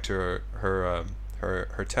to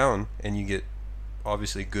her town, and you get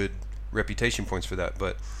obviously good reputation points for that.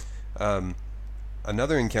 But um,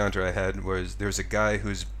 another encounter I had was there's a guy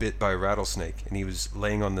who's bit by a rattlesnake, and he was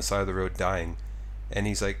laying on the side of the road dying, and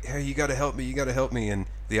he's like, "Hey, you gotta help me! You gotta help me!" And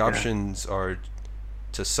the Yeah. options are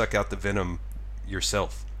to suck out the venom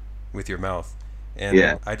yourself with your mouth,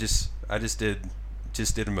 Yeah. and I just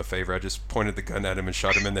did him a favor. I just pointed the gun at him and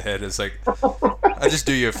shot him in the head. It's like, I just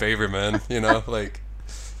do you a favor, man. You know, like,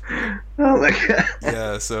 Oh my god.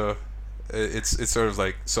 yeah. So it's sort of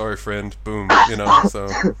like, sorry, friend. Boom. You know. So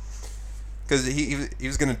because he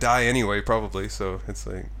was gonna die anyway, probably. So it's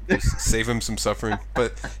like, just save him some suffering.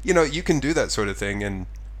 But you know, you can do that sort of thing, and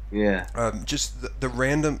Yeah. just the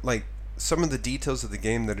random, like some of the details of the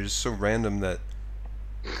game that are just so random that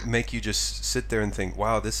make you just sit there and think,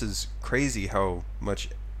 wow, this is crazy how much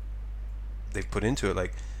they've put into it.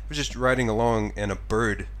 Like, I was just riding along and a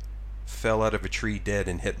bird fell out of a tree dead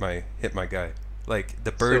and hit my guy. Like,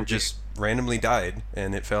 the bird just randomly died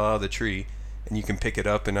and it fell out of the tree, and you can pick it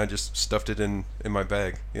up, and I just stuffed it in my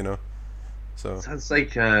bag, you know. So Sounds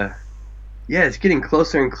like yeah, it's getting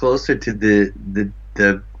closer and closer to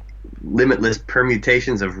the limitless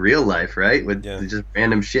permutations of real life, right? With Yeah. just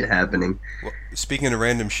random shit happening. well, speaking of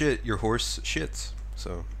random shit, your horse shits.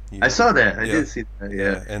 So I saw that. I yeah. did see that.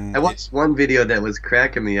 Yeah. And I watched one video that was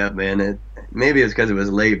cracking me up, man. Maybe it was because it was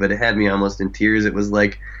late, but it had me almost in tears. It was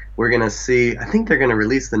like, we're gonna see. I think they're gonna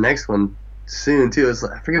release the next one soon too. It's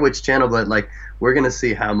like, I forget which channel, but like, we're gonna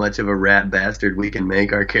see how much of a rat bastard we can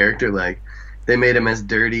make our character. Like, they made him as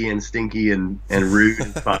dirty and stinky and rude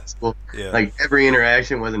as possible. Yeah. Like, every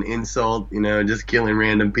interaction was an insult. You know, just killing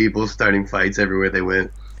random people, starting fights everywhere they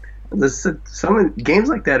went. Games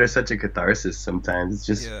like that are such a catharsis sometimes. It's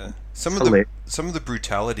just Yeah. hilarious. Some of the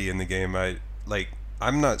brutality in the game,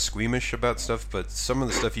 I'm not squeamish about stuff, but some of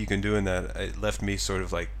the stuff you can do in that, it left me sort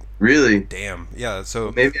of like, Really. damn. Yeah.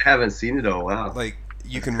 So Maybe I haven't seen it in a while. like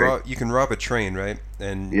you That's can great. rob a train, right?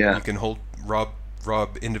 And Yeah. you can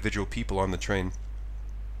rob individual people on the train.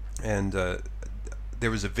 And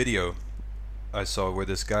there was a video I saw where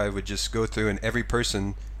this guy would just go through, and every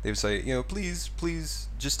person, they would say, you know, please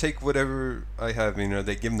just take whatever I have. You know,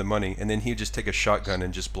 they give him the money, and then he'd just take a shotgun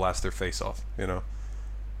and just blast their face off. You know,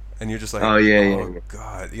 and you're just like, Oh, yeah.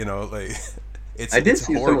 God, you know, like I did it's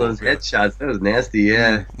see some of horrible, those yeah. headshots. That was nasty.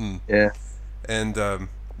 Yeah. Yeah. And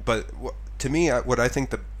but to me, what I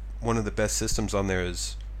think one of the best systems on there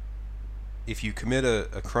is, if you commit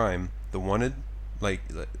a crime, the wanted, like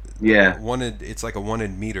Yeah. wanted, it's like a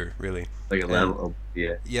wanted meter, really. Like a And- level. Of,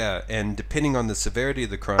 yeah. Yeah, and depending on the severity of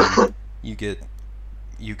the crime, you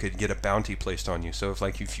could get a bounty placed on you. So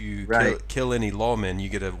if you Right. kill any lawmen, you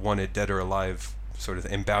get a wanted dead or alive sort of,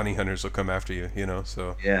 and bounty hunters will come after you. You know,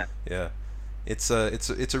 so Yeah. yeah, it's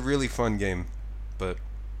a really fun game, but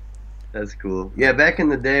That's cool. Yeah. Back in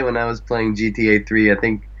the day when I was playing GTA 3, I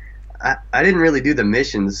think I didn't really do the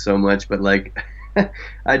missions so much, but like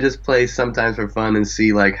I just play sometimes for fun and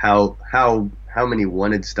see like how many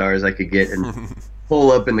wanted stars I could get and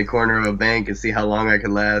pull up in the corner of a bank and see how long I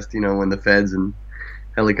could last, you know, when the feds and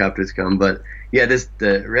helicopters come. But yeah,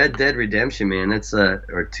 the Red Dead Redemption, man, that's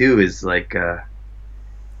or 2 is like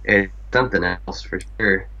it's something else for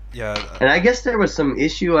sure. yeah, And I guess there was some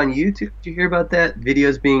issue on YouTube. Did you hear about that?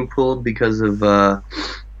 Videos being pulled because of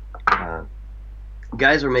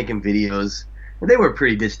guys were making videos. They were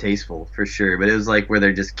pretty distasteful for sure, but it was like where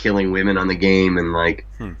they're just killing women on the game and like,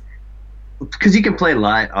 because you can play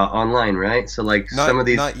live online, right? So like some of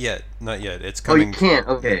these. not yet. It's Oh, you coming. can't.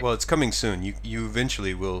 Okay. Well, it's coming soon. You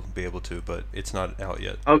eventually will be able to, but it's not out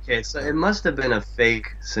yet. Okay, so it must have been a fake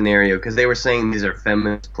scenario because they were saying these are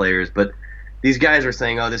feminist players, but these guys were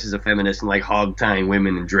saying, "Oh, this is a feminist," and like hog tying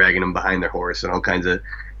women and dragging them behind their horse and all kinds of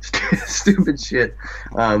stupid shit.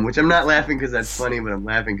 Which I'm not laughing because that's funny, but I'm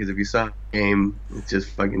laughing because if you saw the game, it's just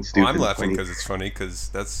fucking stupid. I'm laughing and because it's funny, because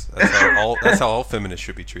that's how all feminists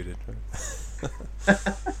should be treated.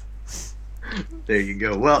 There you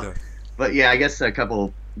go. Well, Yeah. but yeah, I guess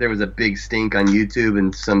there was a big stink on YouTube,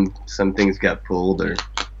 and some things got pulled or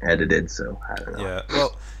edited. So I don't know. Yeah.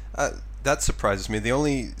 Well, that surprises me. The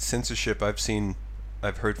only censorship I've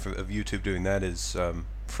heard of YouTube doing that is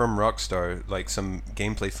from Rockstar. Like, some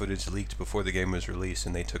gameplay footage leaked before the game was released,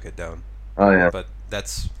 and they took it down. Oh yeah. But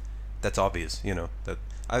that's obvious, you know. That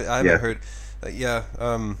I haven't Yeah. heard. Yeah.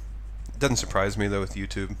 doesn't surprise me though with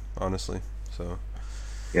YouTube, honestly. So.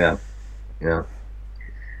 Yeah. Yeah.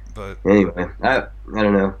 But anyway, I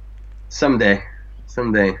don't know. Someday,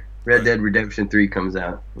 Red Dead Redemption 3 comes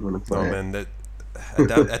out. I'm gonna play it. man,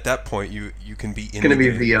 at that point you can be in gonna the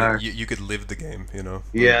be game. VR. You could live the game, But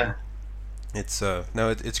Yeah. it's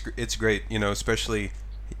no, it's great, especially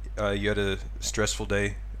you had a stressful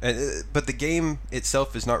day. But the game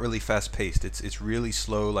itself is not really fast paced. It's really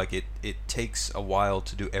slow. Like it takes a while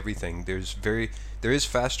to do everything. There is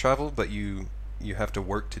fast travel, but you have to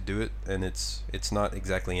work to do it, and it's not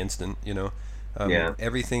exactly instant. Yeah.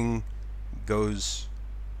 Everything goes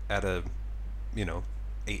at a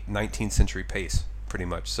 19th century pace pretty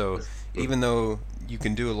much. So even though you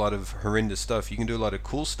can do a lot of horrendous stuff, you can do a lot of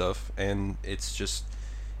cool stuff, and it's just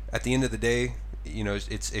at the end of the day,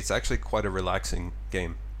 it's actually quite a relaxing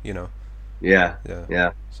game. Yeah. Yeah.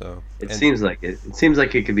 Yeah. So It seems like it. It seems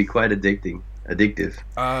like it could be quite addictive.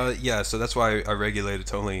 Yeah, so that's why I regulate it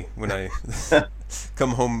to only when I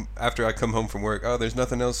come home, after I come home from work. Oh, there's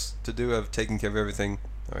nothing else to do. I've taken care of everything.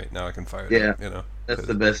 All right, now I can fire it up, That's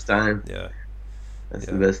the best time. Yeah. That's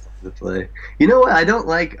the best time to play. You know what? I don't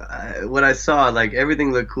like what I saw. Like,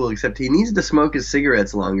 everything looked cool, except he needs to smoke his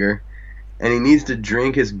cigarettes longer, and he needs to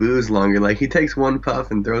drink his booze longer. Like, he takes one puff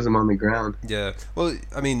and throws them on the ground. Yeah. Well,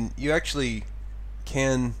 I mean, you actually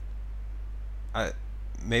can.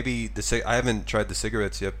 Maybe I haven't tried the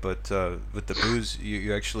cigarettes yet, but with the booze,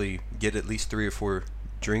 you actually get at least 3 or 4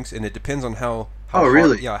 drinks, and it depends on how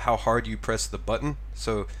really? hard, how hard you press the button.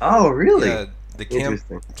 So oh, really? Yeah, the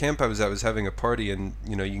camp I was at was having a party, and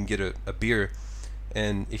you can get a beer,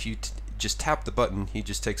 and if you just tap the button, he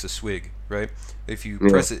just takes a swig, right? If you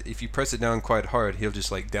press it down quite hard, he'll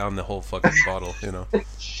just like down the whole fucking bottle,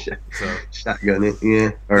 So shotgun it,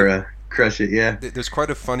 yeah, or crush it, yeah. There's quite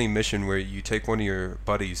a funny mission where you take one of your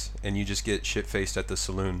buddies and you just get shit-faced at the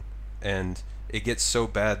saloon, and it gets so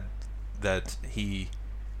bad that they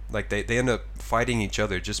end up fighting each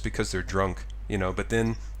other just because they're drunk, but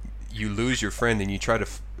then you lose your friend and you try to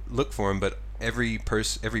look for him, but every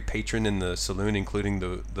patron in the saloon, including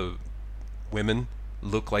the women,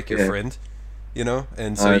 look like your friend,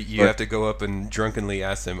 and so you have to go up and drunkenly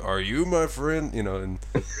ask them, "Are you my friend?" And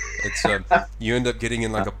it's you end up getting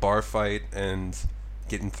in like a bar fight and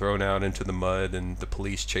getting thrown out into the mud, and the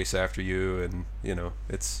police chase after you, and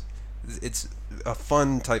it's a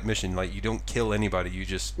fun type mission. Like, you don't kill anybody, you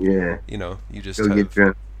just you just go get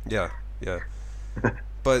drunk. Yeah.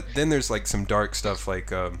 But then there's like some dark stuff,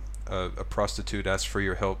 like a prostitute asked for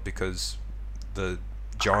your help because the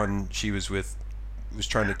John she was with was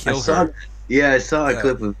trying to kill her. Yeah, I saw a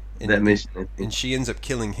clip of that mission. And she ends up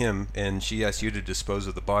killing him, and she asks you to dispose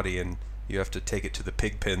of the body, and you have to take it to the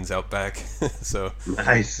pig pens out back. So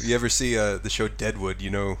nice. If you ever see the show Deadwood, you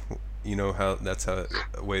know how that's a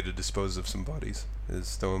way to dispose of some bodies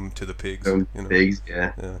is throw them to the pigs. Pigs,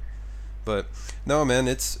 yeah. But no, man,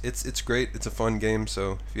 it's great. It's a fun game.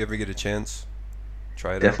 So if you ever get a chance,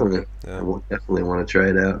 try it definitely. out. Yeah. I will definitely want to try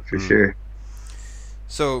it out for sure.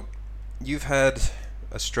 So you've had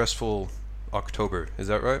a stressful October, is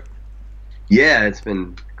that right? Yeah, it's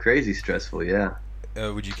been crazy stressful. Yeah.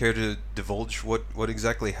 Would you care to divulge what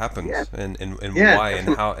exactly happened and Yeah, why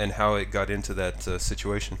definitely. and how it got into that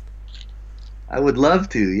situation? I would love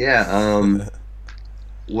to. Yeah.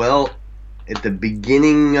 Well, at the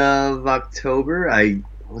beginning of October, end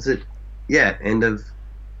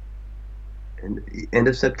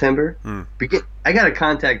of September. I got a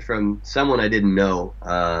contact from someone I didn't know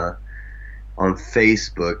on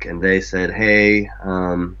Facebook, and they said, "Hey,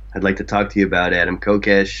 I'd like to talk to you about Adam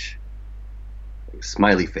Kokesh."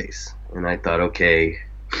 Smiley face, and I thought, okay,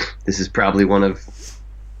 this is probably one of.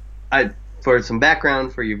 For some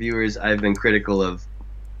background for your viewers, I've been critical of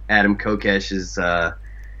Adam Kokesh's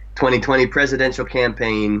 2020 presidential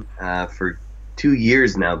campaign for 2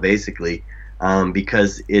 years now, basically,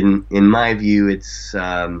 because in my view, it's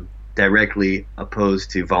directly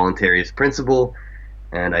opposed to voluntarist principle.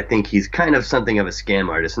 And I think he's kind of something of a scam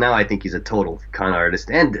artist. Now I think he's a total con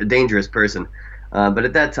artist and a dangerous person. But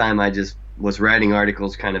at that time, I just was writing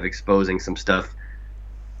articles kind of exposing some stuff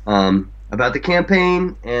about the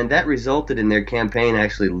campaign, and that resulted in their campaign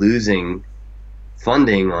actually losing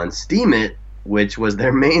funding on Steemit, which was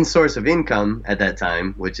their main source of income at that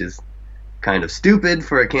time, which is kind of stupid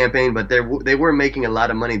for a campaign, but they were making a lot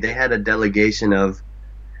of money. They had a delegation of,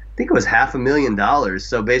 I think it was $500,000.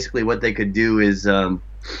 So basically what they could do is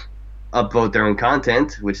upvote their own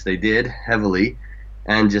content, which they did heavily,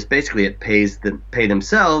 and just basically it pay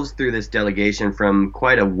themselves through this delegation from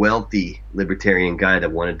quite a wealthy libertarian guy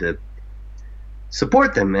that wanted to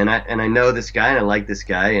support them. And I know this guy, and I like this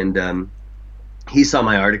guy, and he saw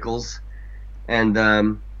my articles, And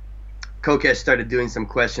Kokesh started doing some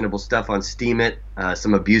questionable stuff on Steemit,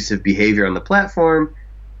 some abusive behavior on the platform.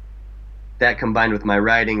 That combined with my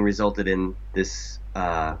writing resulted in this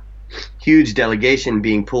huge delegation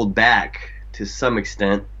being pulled back to some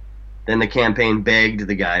extent. Then the campaign begged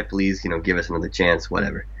the guy, please, give us another chance,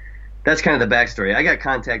 whatever. That's kind of the backstory. I got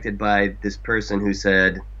contacted by this person who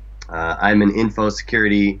said, I'm an info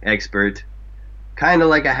security expert, kind of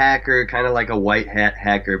like a hacker, kind of like a white hat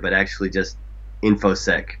hacker, but actually just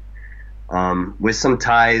InfoSec, with some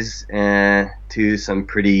ties to some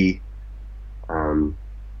pretty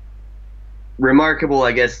remarkable,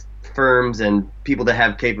 I guess, firms and people that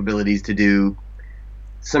have capabilities to do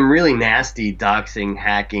some really nasty doxing,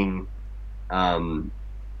 hacking,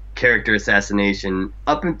 character assassination,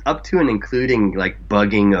 up to and including like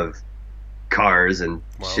bugging of cars and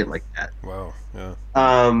shit like that. Wow. Yeah.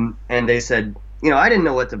 And they said, I didn't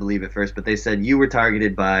know what to believe at first, but they said you were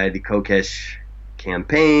targeted by the Kokesh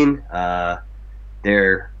campaign.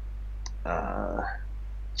 Their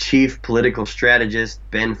chief political strategist,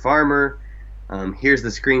 Ben Farmer. Here's the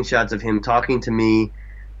screenshots of him talking to me.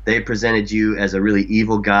 They presented you as a really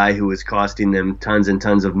evil guy who was costing them tons and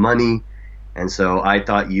tons of money. And so I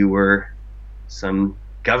thought you were some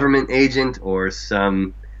government agent or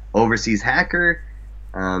some overseas hacker,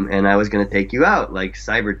 and I was going to take you out, like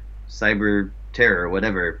cyber terror or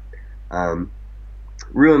whatever.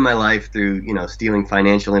 Ruin my life through, stealing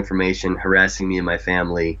financial information, harassing me and my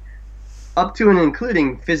family, up to and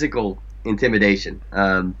including physical intimidation,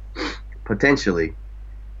 potentially.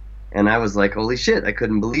 And I was like, holy shit, I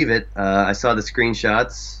couldn't believe it. I saw the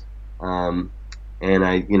screenshots, and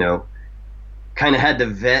I, kind of had to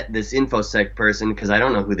vet this InfoSec person because I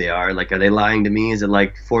don't know who they are. Like, are they lying to me? Is it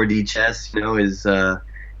like 4D chess? Is the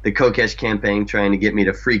Kokesh campaign trying to get me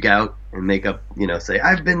to freak out and make up, say,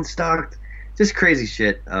 I've been stalked? Just crazy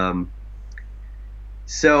shit.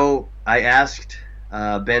 So I asked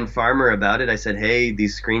Ben Farmer about it. I said, hey,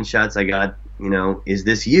 these screenshots I got, is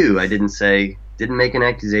this you? I didn't make an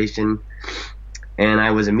accusation. And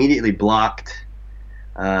I was immediately blocked.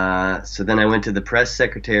 So then I went to the press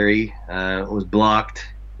secretary, was blocked.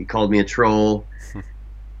 He called me a troll.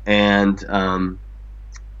 And I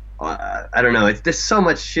don't know. There's so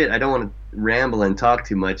much shit. I don't want to ramble and talk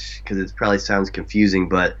too much because it probably sounds confusing.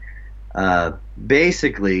 But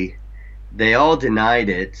basically, they all denied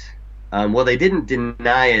it. Well, they didn't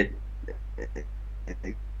deny it.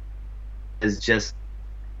 It's just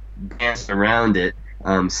danced around it,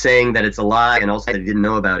 saying that it's a lie, and also they didn't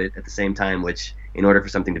know about it at the same time, which in order for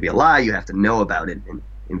something to be a lie, you have to know about it and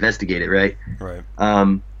investigate it, right? Right.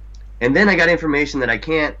 And then I got information that I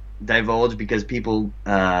can't divulge because people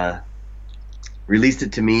released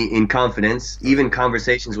it to me in confidence, even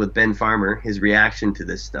conversations with Ben Farmer, his reaction to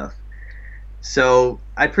this stuff. So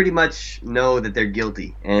I pretty much know that they're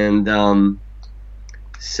guilty. And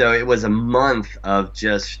so it was a month of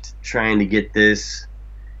just trying to get this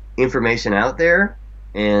information out there.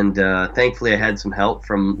 And thankfully I had some help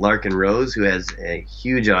from Larkin Rose, who has a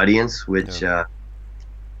huge audience, which and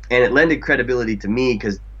it lended credibility to me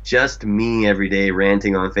because just me every day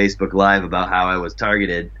ranting on Facebook Live about how I was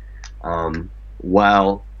targeted,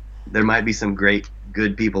 while there might be some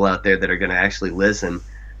good people out there that are going to actually listen,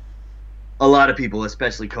 a lot of people,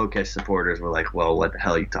 especially Kokesh supporters, were like, well, what the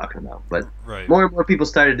hell are you talking about? But more and more people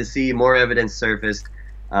started to see, more evidence surfaced.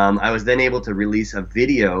 I was then able to release a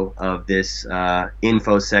video of this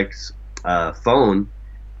InfoSec phone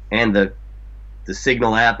and the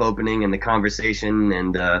Signal app opening and the conversation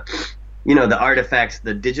and the artifacts,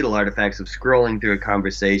 the digital artifacts of scrolling through a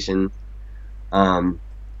conversation. So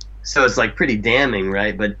it's like pretty damning,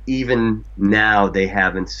 right? But even now they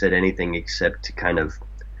haven't said anything except to kind of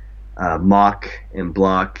mock and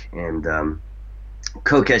block. And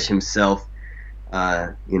Kokesh himself,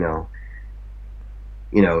 has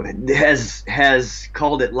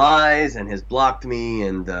called it lies and has blocked me.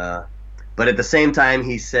 And but at the same time,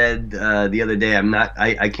 he said the other day,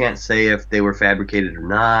 I can't say if they were fabricated or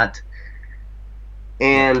not.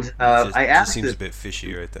 And I asked. It seems a bit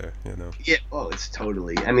fishy right there, Yeah. Oh, it's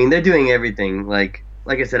totally. I mean, they're doing everything. Like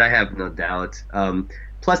I said, I have no doubt.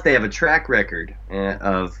 Plus, they have a track record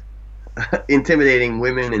of intimidating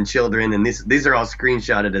women and children, and these are all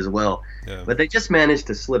screenshotted as well. Yeah. But they just managed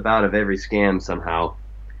to slip out of every scam somehow.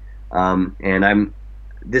 And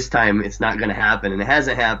this time it's not going to happen, and it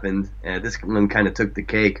hasn't happened. This one kind of took the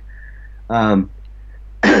cake.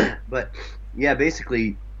 But yeah,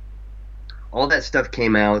 basically, all that stuff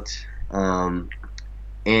came out,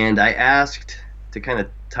 and I asked to kind of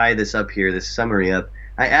tie this up here, this summary up.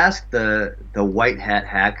 I asked the white hat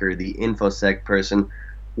hacker, the InfoSec person,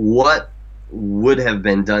 what would have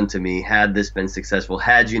been done to me had this been successful,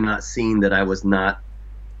 had you not seen that I was not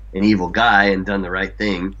an evil guy and done the right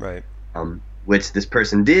thing. Right. Which this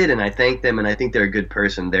person did, and I thank them, and I think they're a good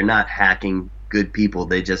person. They're not hacking good people.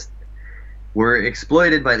 They just were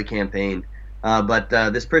exploited by the campaign. But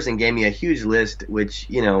this person gave me a huge list, which,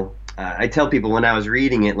 I tell people when I was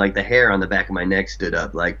reading it, like the hair on the back of my neck stood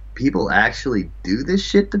up. Like, people actually do this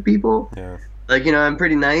shit to people? Yeah. Like, I'm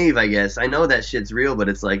pretty naive, I guess. I know that shit's real, but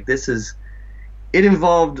it's like, it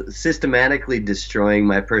involved systematically destroying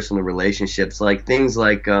my personal relationships. Like, things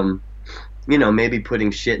like, maybe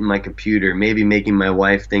putting shit in my computer, maybe making my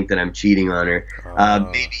wife think that I'm cheating on her,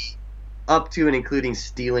 maybe up to and including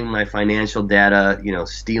stealing my financial data,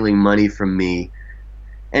 stealing money from me.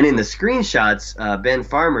 And in the screenshots, Ben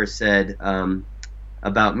Farmer said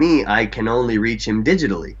about me, I can only reach him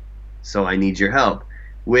digitally, so I need your help.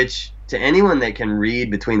 Which, to anyone that can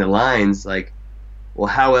read between the lines, like, well,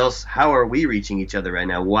 how are we reaching each other right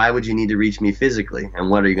now? Why would you need to reach me physically? And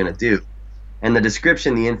what are you going to do? And the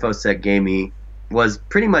description the InfoSec gave me was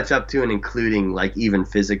pretty much up to and including, like, even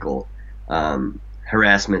physical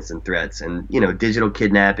harassments and threats, and digital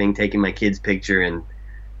kidnapping, taking my kid's picture and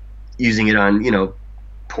using it on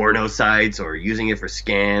porno sites, or using it for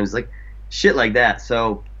scams, like shit like that.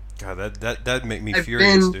 So God, that'd make me I've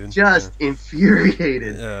furious, been dude. just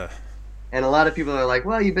infuriated. Yeah. And a lot of people are like,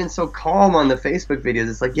 well, you've been so calm on the Facebook videos.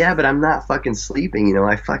 It's like, yeah, but I'm not fucking sleeping.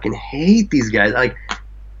 I fucking hate these guys. Like,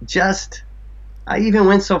 I even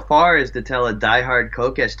went so far as to tell a diehard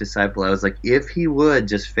Kokesh disciple, I was like, if he would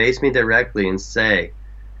just face me directly and say,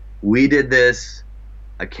 we did this,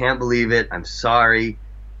 I can't believe it, I'm sorry,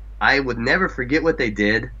 I would never forget what they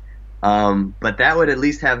did, but that would at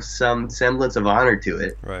least have some semblance of honor to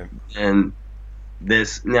it. Right. And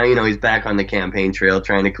now, he's back on the campaign trail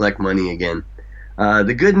trying to collect money again.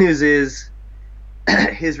 The good news is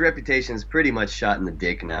his reputation is pretty much shot in the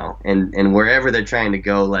dick now, and wherever they're trying to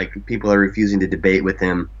go, like, people are refusing to debate with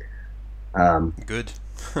him. Good.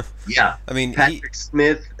 Yeah. I mean, Patrick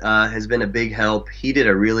Smith has been a big help. He did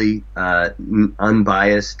a really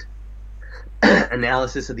unbiased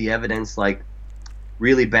analysis of the evidence, like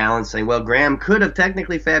really balancing. Well, Graham could have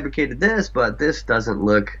technically fabricated this, but this doesn't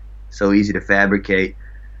look so easy to fabricate.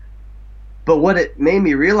 But what it made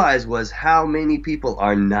me realize was how many people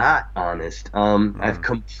are not honest. I've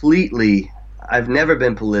never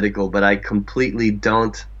been political, but I completely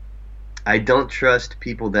don't trust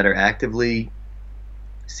people that are actively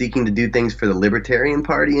seeking to do things for the Libertarian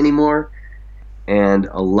Party anymore. And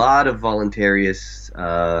a lot of voluntarists,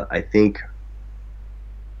 I think,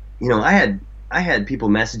 I had people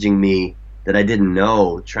messaging me that I didn't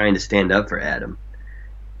know trying to stand up for Adam.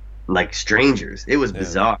 Like strangers. It was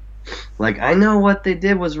bizarre. Like, I know what they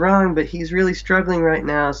did was wrong, but he's really struggling right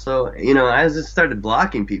now. So, I just started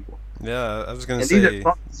blocking people. Yeah, I was going to say. These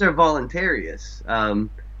are voluntarists.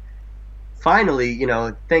 Finally,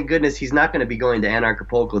 thank goodness he's not going to be going to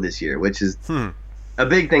Anarchapulco this year, which is a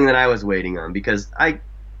big thing that I was waiting on, because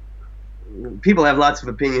people have lots of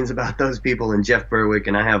opinions about those people and Jeff Berwick,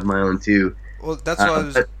 and I have my own too. Well, that's what I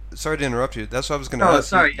was. Sorry to interrupt you. That's what I was going to ask. Oh,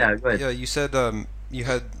 sorry. Yeah, go ahead. Yeah, you said you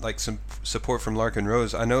had like some support from Larkin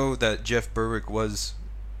Rose. I know that Jeff Berwick was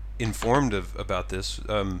informed about this.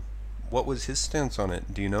 What was his stance on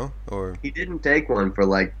it? Do you know? Or he didn't take one for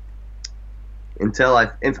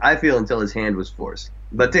until his hand was forced.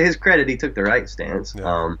 But to his credit, he took the right stance.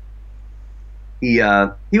 Yeah.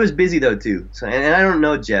 He was busy though too. So and I don't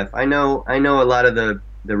know Jeff. I know a lot of the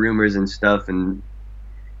rumors and stuff, and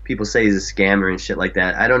people say he's a scammer and shit like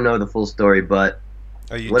that. I don't know the full story, but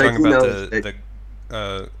are you talking about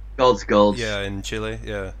the Gulch Gulch? Yeah, in Chile.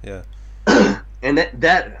 Yeah. And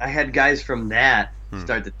that I had guys from that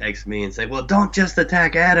start to text me and say, well, don't just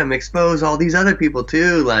attack Adam, expose all these other people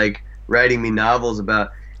too, like writing me novels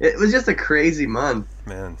about it. Was just a crazy month,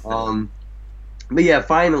 man. But yeah,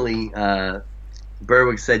 finally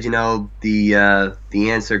Berwick said, the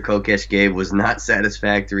answer Kokesh gave was not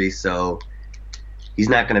satisfactory, so he's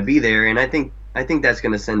not going to be there. And I think that's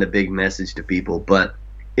going to send a big message to people. But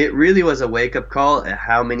it really was a wake-up call at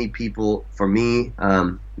how many people, for me,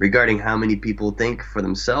 regarding how many people think for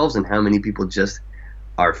themselves and how many people just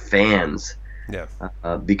are fans. Yeah.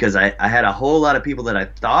 Because I had a whole lot of people that I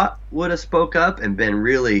thought would have spoke up and been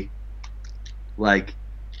really, like,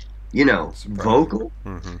 vocal,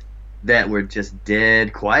 that were just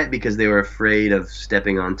dead quiet because they were afraid of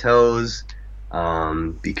stepping on toes,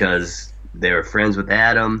 because they were friends with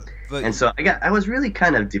Adam. And so I was really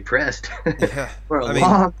kind of depressed for a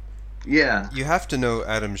long. Yeah. You have to know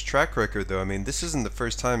Adam's track record, though. I mean, this isn't the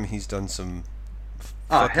first time he's done some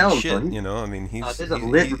Oh, fucking hell shit. no. You know, I mean, There's a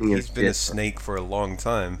litany of he's been a shit. snake for a long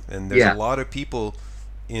time, and there's a Yeah. lot of people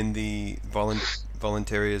in the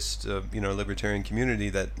voluntarist, libertarian community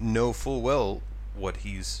that know full well what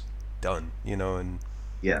he's done. You know, and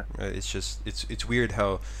Yeah. it's weird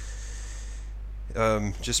how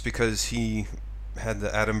just because he had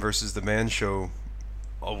the Adam versus the Man show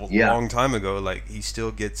a Yeah. long time ago, like he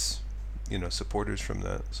still gets supporters from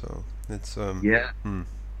that. So it's Yeah. hmm.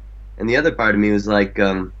 And the other part of me was like,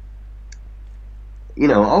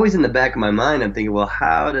 always in the back of my mind, I'm thinking, well,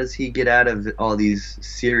 how does he get out of all these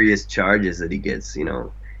serious charges that he gets?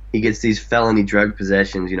 He gets these felony drug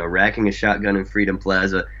possessions, racking a shotgun in Freedom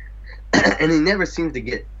Plaza, and he never seems to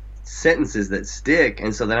get sentences that stick.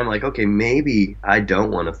 And so then I'm like, okay, maybe I don't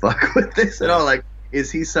want to fuck with this at all. Like, is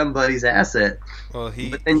he somebody's asset? Well, he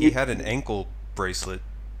But then he had an ankle bracelet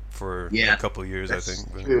for a couple years, I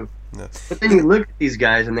think. But, True. no. But then you look at these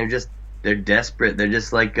guys, and they're desperate. They're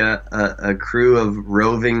just like a crew of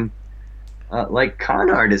roving, like con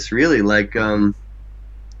artists, really, like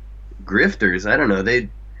grifters. I don't know.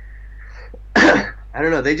 I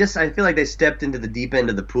don't know. I feel like they stepped into the deep end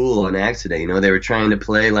of the pool on accident. They were trying to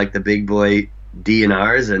play like the big boy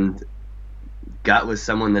DNRs and got with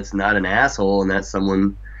someone that's not an asshole, and that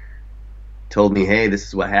someone told me, hey, this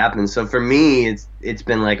is what happened. So for me, it's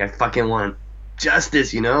been like, I fucking want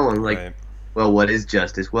justice, and like, Right. well, what is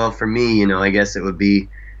justice? Well, for me, I guess it would be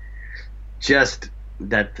just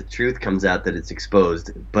that the truth comes out, that it's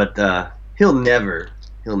exposed. But he'll never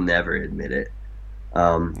admit it.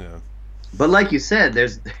 Yeah. But like you said,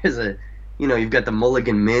 there's a, you've got the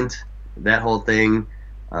Mulligan Mint, that whole thing,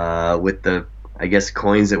 with the, I guess,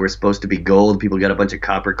 coins that were supposed to be gold. People got a bunch of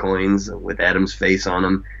copper coins with Adam's face on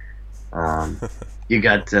them. You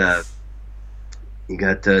got the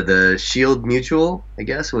Shield Mutual, I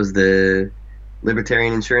guess, was the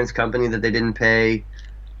libertarian insurance company that they didn't pay.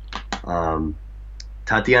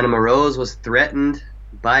 Tatiana Moroz was threatened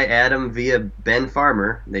by Adam via Ben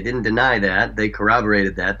Farmer. They didn't deny that. They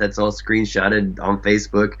corroborated that. That's all screenshotted on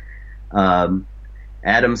Facebook.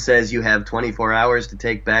 Adam says you have 24 hours to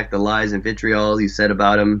take back the lies and vitriol you said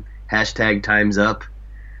about him. Hashtag time's up.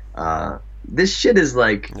 This shit is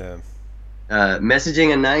like messaging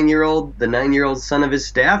the 9-year-old son of his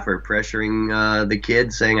staffer, pressuring the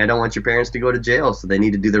kid, saying, I don't want your parents to go to jail, so they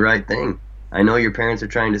need to do the right thing. I know your parents are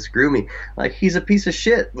trying to screw me. Like, he's a piece of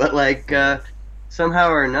shit, but like somehow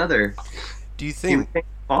or another, Do you think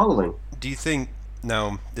following? Do you think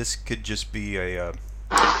now this could just be a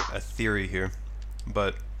theory here,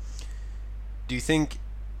 but do you think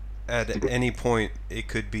at any point it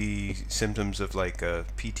could be symptoms of like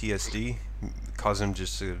PTSD, cause him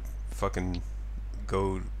just to fucking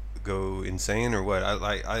go insane or what?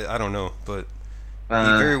 I don't know, but he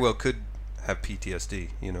very well could have PTSD.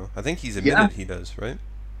 I think he's admitted he does, right?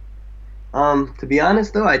 To be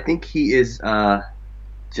honest, though, I think he is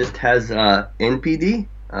just has NPD,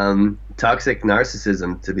 toxic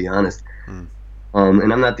narcissism. To be honest, and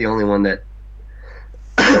I'm not the only one that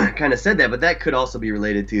kind of said that, but that could also be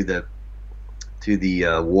related to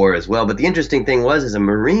the war as well. But the interesting thing was, as a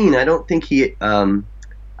Marine, I don't think he.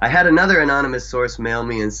 I had another anonymous source mail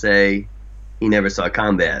me and say he never saw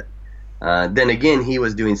combat. Then again, he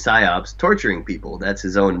was doing psyops, torturing people. That's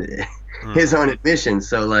his own his own admission.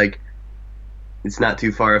 So like, it's not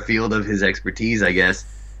too far afield of his expertise, I guess.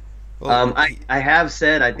 Well, I have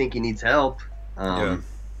said I think he needs help.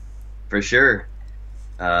 For sure.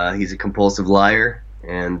 He's a compulsive liar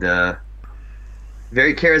and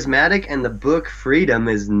very charismatic. And the book Freedom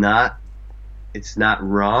is not. It's not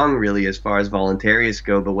wrong, really, as far as voluntarists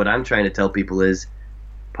go. But what I'm trying to tell people is,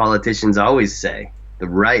 politicians always say the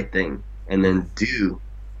right thing and then do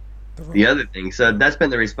the other thing. So that's been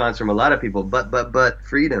the response from a lot of people. But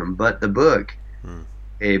freedom, but the book.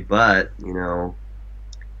 Hey, but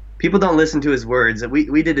people don't listen to his words.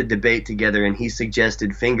 We did a debate together, and he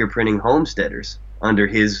suggested fingerprinting homesteaders under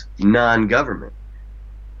his non-government.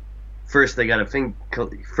 First, you got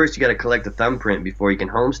to collect a thumbprint before you can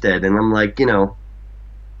homestead, and I'm like,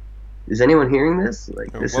 is anyone hearing this?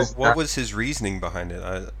 Like, this what was his reasoning behind it?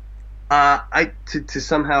 To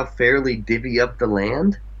somehow fairly divvy up the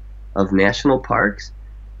land of national parks,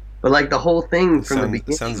 but like the whole thing from the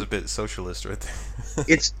beginning sounds a bit socialist, right there.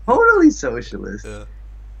 It's totally socialist. Yeah.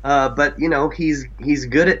 But he's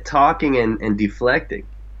good at talking and deflecting,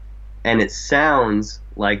 and it sounds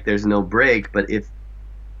like there's no break. But if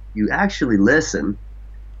you actually listen,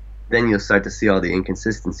 then you'll start to see all the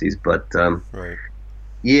inconsistencies. But right.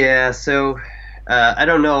 Yeah, so I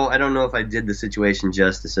don't know if I did the situation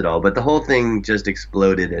justice at all, but the whole thing just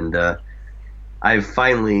exploded, and I've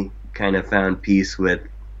finally kind of found peace with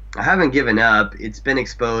I haven't given up. It's been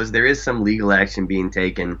exposed. There is some legal action being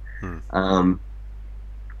taken. Hmm.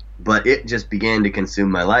 But it just began to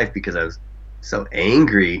consume my life because I was so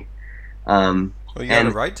angry. Well, you got a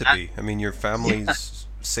And right to be. I mean, your yeah, family's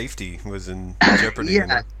safety was in jeopardy, you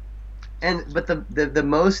yeah. know? But the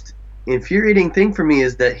most infuriating thing for me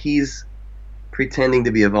is that he's pretending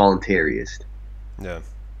to be a voluntarist. Yeah.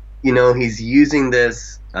 He's using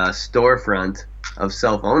this storefront of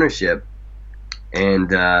self ownership,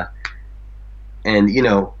 and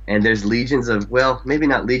and there's legions of, well, maybe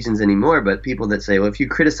not legions anymore, but people that say, well, if you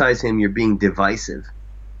criticize him, you're being divisive.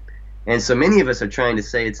 And so many of us are trying to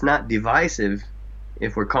say it's not divisive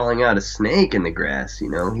if we're calling out a snake in the grass. He's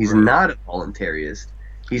Right. not a voluntarist.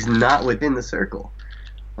 He's not within the circle.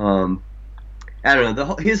 Um, I don't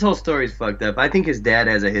know. His whole story is fucked up. I think his dad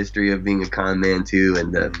has a history of being a con man too,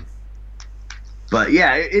 and Mm. but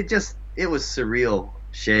yeah, it was surreal,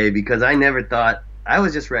 Shay, because I never thought I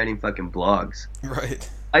was just writing fucking blogs. Right.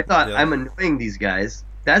 I thought Yeah. I'm annoying these guys.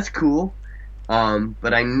 That's cool,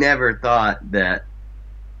 but I never thought that.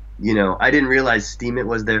 I didn't realize Steemit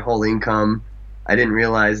was their whole income. I didn't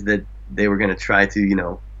realize that they were going to try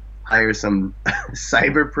to, hire some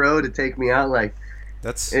cyber pro to take me out. Like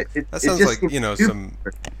That's that it sounds just like, seems some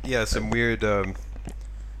stupid. some weird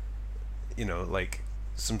like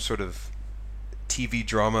some sort of TV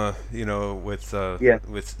drama, Yeah. with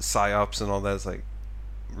psyops and all that. It's like,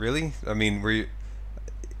 really? I mean,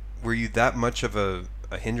 were you that much of a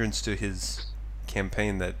hindrance to his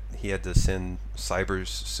campaign that he had to send cyber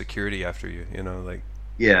security after you? Like,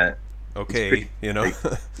 Yeah. It's okay, pretty like,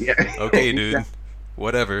 yeah. okay, dude,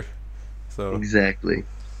 whatever. So Exactly.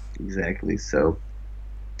 Exactly. So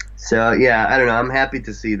yeah, I don't know. I'm happy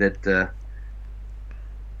to see that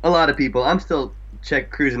a lot of people. I'm still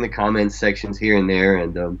cruising the comments sections here and there,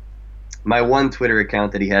 and my one Twitter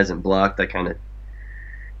account that he hasn't blocked, I kind of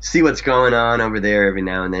see what's going on over there every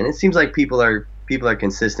now and then. It seems like people are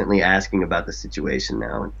consistently asking about the situation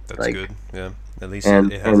now. that's Like, good. Yeah, at least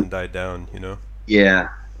and it hasn't died down. yeah,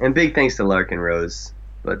 and big thanks to Larkin Rose.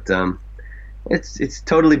 But it's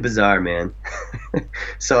totally bizarre, man.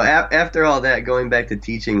 So after all that, going back to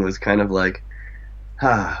teaching was kind of like,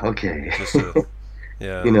 okay, Just a you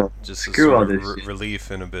yeah, know, just a screw sort all of this shit. relief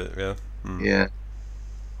in a bit. Yeah. Mm. Yeah.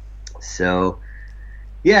 So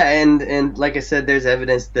yeah, and like I said, there's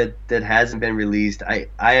evidence that hasn't been released.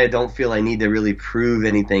 I don't feel I need to really prove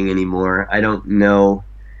anything anymore. I don't know.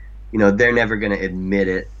 They're never going to admit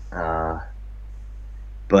it.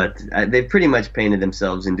 But they've pretty much painted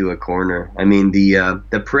themselves into a corner. I mean,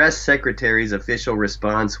 the press secretary's official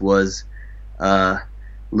response was,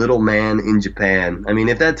 "Little man in Japan." I mean,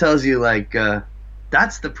 if that tells you, like,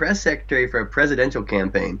 that's the press secretary for a presidential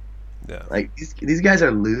campaign. Yeah. Like, these guys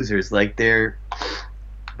are losers. Like, they're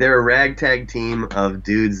a ragtag team of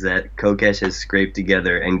dudes that Kokesh has scraped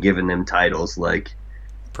together and given them titles like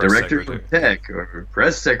Press director secretary. of tech or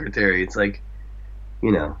press secretary. It's like,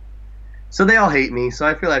 you know. So they all hate me. So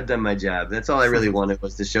I feel I've done my job. That's all I really wanted,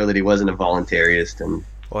 was to show that he wasn't a voluntarist. And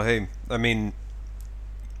Well, hey, I mean,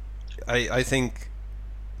 I think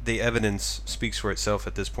the evidence speaks for itself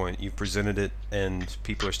at this point. You've presented it, and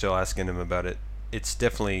people are still asking him about it. It's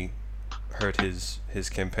definitely hurt his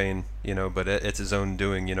campaign, but it's his own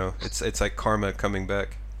doing, It's like karma coming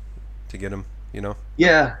back to get him.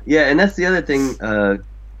 yeah, and that's the other thing.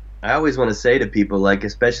 I always want to say to people, like,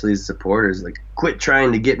 especially as supporters, like, quit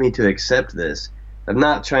trying to get me to accept this. I'm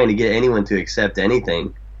not trying to get anyone to accept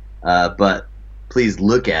anything, but please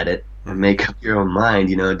look at it and make up your own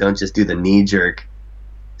mind. Don't just do the knee-jerk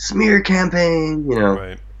smear campaign.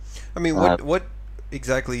 Right. I mean, Uh, what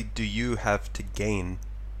exactly do you have to gain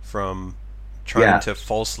from trying Yeah. to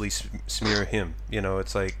falsely smear him?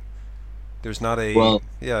 It's like there's not a Well,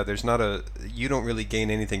 there's not a you don't really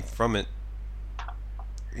gain anything from it.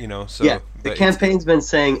 So yeah, the but campaign's been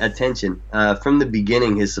saying attention from the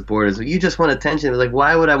beginning. His supporters, you just want attention. It was like,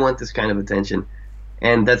 why would I want this kind of attention?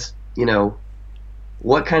 And that's,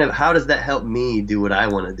 how does that help me do what I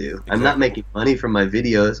want to do? I'm not Exactly. making money from my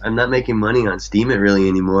videos. I'm not making money on Steemit really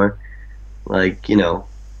anymore. Like,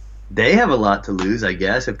 they have a lot to lose, I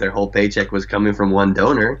guess, if their whole paycheck was coming from one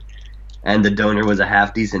donor, and the donor was a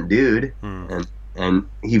half decent dude, and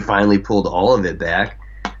he finally pulled all of it back.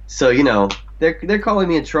 So, they're calling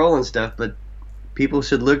me a troll and stuff, but people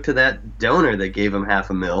should look to that donor that gave him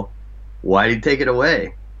 $500,000. Why did he take it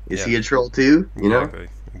away? Is Yeah. he a troll too?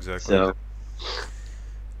 Exactly. So,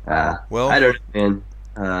 Well, I don't know,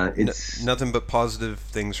 man. It's nothing but positive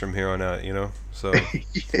things from here on out. So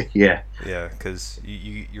yeah, yeah, because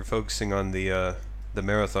you're focusing on the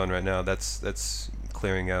marathon right now. That's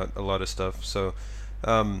clearing out a lot of stuff. So,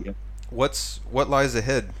 Yep. what lies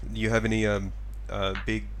ahead? Do you have any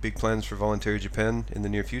big plans for Voluntary Japan in the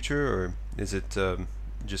near future, or is it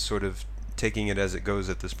just sort of taking it as it goes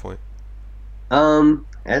at this point?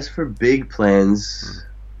 As for big plans,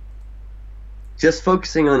 just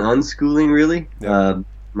focusing on unschooling really. Yep.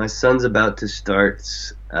 My son's about to start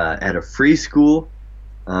at a free school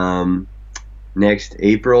um, next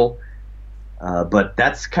April, but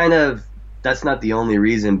that's not the only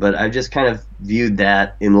reason. But I've just kind of viewed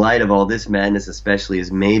that in light of all this madness, especially,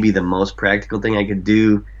 as maybe the most practical thing I could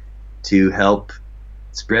do to help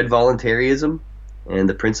spread voluntarism and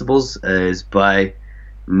the principles is by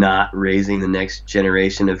not raising the next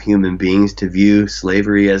generation of human beings to view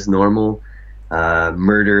slavery as normal,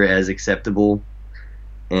 murder as acceptable.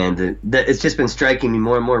 And it's just been striking me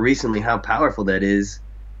more and more recently how powerful that is.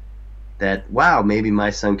 That, wow, maybe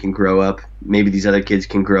my son can grow up, maybe these other kids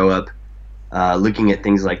can grow up looking at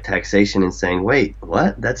things like taxation and saying, wait,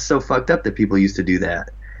 what? That's so fucked up that people used to do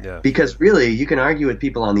that. Yeah. Because really, you can argue with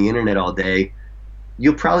people on the internet all day.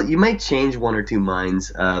 You might change one or two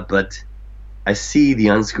minds, but I see the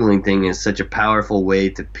unschooling thing as such a powerful way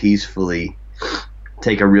to peacefully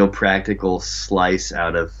take a real practical slice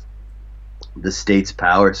out of the state's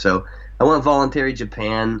power. So I want Voluntary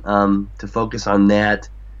Japan to focus on that.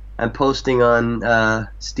 I'm posting on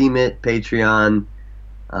Steemit, Patreon,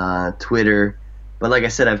 Twitter, but like I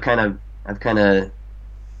said, I've kind of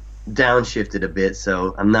downshifted a bit,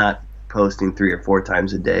 so I'm not posting 3 or 4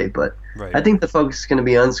 times a day. But Right. I think the focus is going to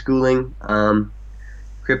be unschooling,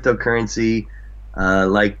 cryptocurrency,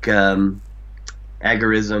 like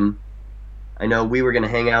agorism. I know we were going to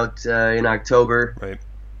hang out in October. Right.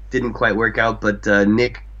 Didn't quite work out, but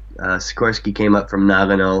Nick Sikorsky came up from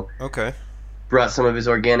Nagano, Okay. brought some of his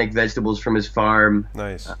organic vegetables from his farm,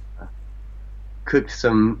 Nice. cooked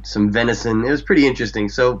some venison. It was pretty interesting.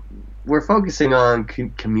 So we're focusing on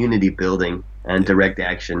community building and direct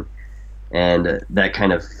action and that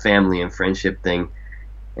kind of family and friendship thing.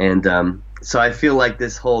 And so I feel like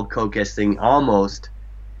this whole Kokesh thing almost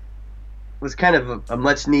was kind of a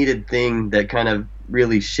much needed thing that kind of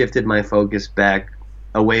really shifted my focus back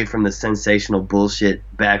away from the sensational bullshit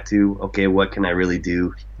back to, okay, what can I really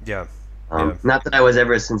do? Yeah. Not that I was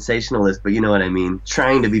ever a sensationalist, but you know what I mean.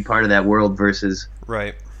 Trying to be part of that world versus,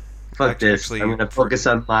 Right. fuck this, Actually, I'm going to focus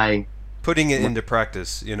on my... Putting it into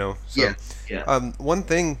practice, you know. So, Yeah. one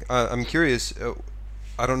thing I'm curious.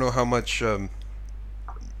 I don't know how much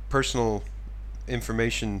personal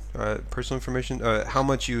information, how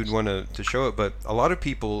much you'd want to show it, but a lot of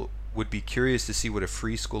people would be curious to see what a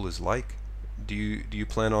free school is like. Do you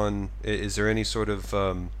plan on? Is there any sort of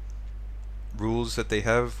rules that they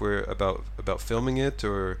have where about filming it,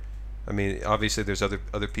 or, I mean, obviously there's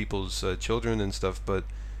other people's children and stuff, but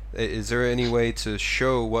is there any way to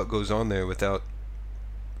show what goes on there without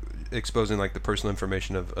exposing like the personal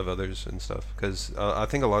information of others and stuff? Because I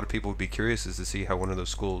think a lot of people would be curious as to see how one of those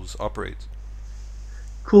schools operates.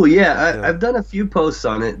 Cool, yeah. Yeah. I've done a few posts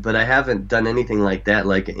on it, but I haven't done anything like that,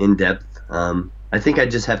 like in-depth. I think I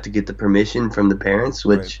just have to get the permission from the parents,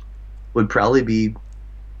 which Right. would probably be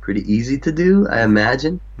pretty easy to do, I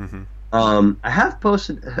imagine. Mm-hmm.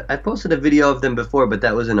 I posted a video of them before, but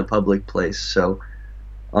that was in a public place. So,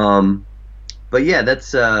 but yeah,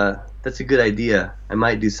 that's a good idea. I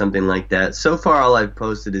might do something like that. So far, all I've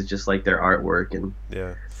posted is just like their artwork and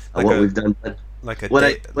Yeah. what we've done. But Like a what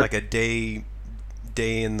day, what- like a day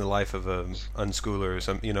in the life of a unschooler or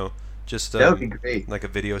something, just that would be great. like a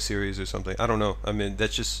video series or something. I don't know. I mean,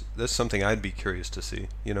 that's something I'd be curious to see.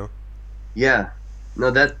 Yeah, no,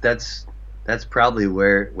 that's probably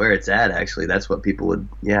where it's at. Actually, that's what people would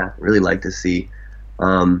really like to see,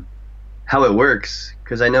 how it works.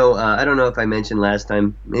 Because I know I don't know if I mentioned last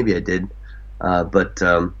time, maybe I did, but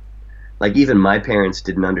like even my parents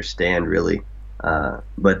didn't understand really.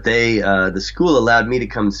 But the school allowed me to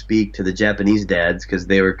come speak to the Japanese dads because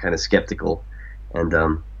they were kind of skeptical, and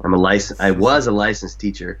I was a licensed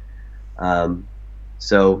teacher,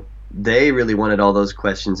 so they really wanted all those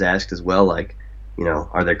questions asked as well, like,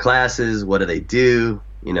 are there classes? What do they do?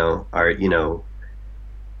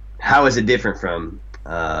 How is it different from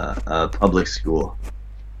a public school?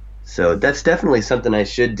 So that's definitely something I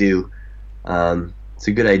should do. It's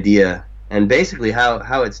a good idea. And basically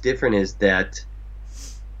how it's different is that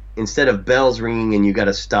instead of bells ringing and you got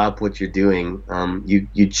to stop what you're doing,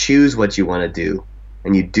 you choose what you want to do,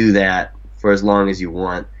 and you do that for as long as you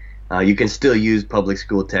want. You can still use public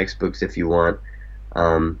school textbooks if you want,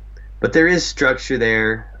 but there is structure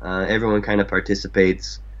there. Everyone kind of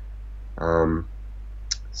participates.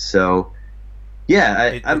 So, yeah,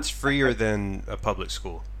 It's freer than a public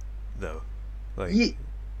school, though. Like,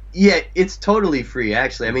 Yeah, it's totally free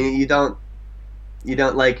actually. I mean, you don't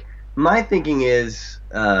like my thinking is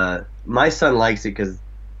my son likes it because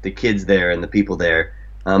the kids there and the people there.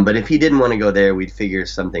 But if he didn't want to go there, we'd figure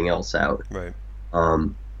something else out. Right.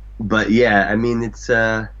 Um, but yeah, I mean, it's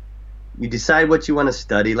you decide what you want to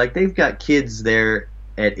study. Like they've got kids there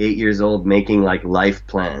at 8 years old making like life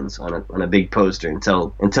plans on a big poster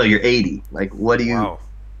until you're 80. Like, what do you? Wow.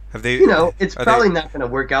 Have they? It's Are probably they, not going to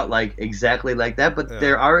work out like exactly like that, but yeah.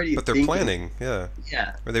 they're already But they're thinking, planning. Yeah.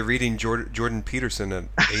 Yeah, Are they reading Jordan Peterson at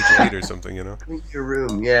age 8 or something? clean your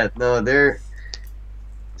room. Yeah, no, they're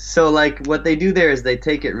so like what they do there is they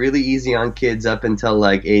take it really easy on kids up until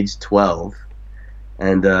like age 12,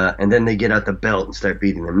 and then they get out the belt and start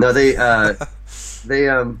beating them. No, they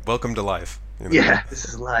Welcome to life. yeah, this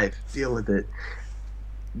is life. Deal with it.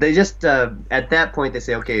 They just at that point they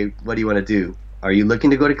say, okay, what do you want to do? Are you looking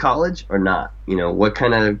to go to college or not? What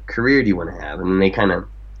kind of career do you want to have? And they kind of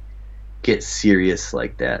get serious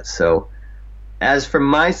like that. So, as for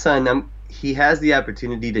my son, he has the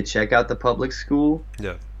opportunity to check out the public school.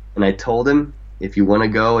 Yeah. And I told him, if you want to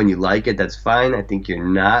go and you like it, that's fine. I think you're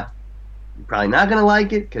probably not going to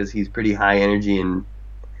like it because he's pretty high energy. And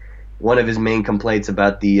one of his main complaints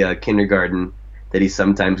about the kindergarten that he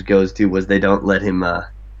sometimes goes to was they don't let him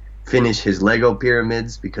finish his Lego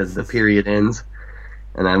pyramids because the period ends.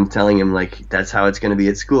 And I'm telling him, like, that's how it's going to be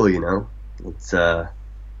at school, It's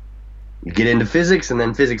you get into physics, and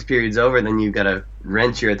then physics period's over, then you've got to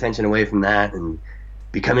wrench your attention away from that and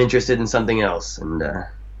become interested in something else, and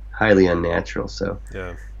highly unnatural. So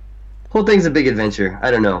Yeah. whole thing's a big adventure.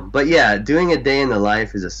 I don't know. But yeah, doing a day in the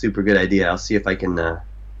life is a super good idea. I'll see if I can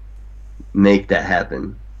make that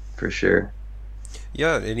happen for sure.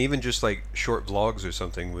 Yeah, and even just like short vlogs or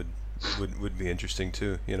something would be interesting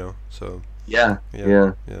too. So Yeah, yeah,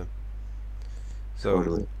 yeah, yeah. So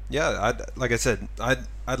totally. yeah, like I said,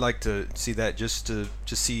 I'd like to see that just to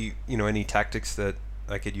see any tactics that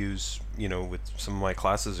I could use with some of my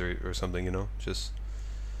classes or something. Just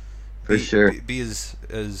For sure. be as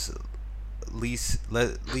least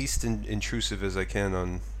intrusive as I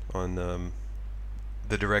can on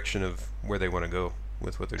the direction of where they want to go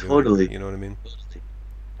with what they're Totally. doing. You know what I mean?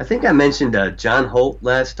 I think I mentioned John Holt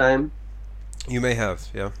last time. You may have,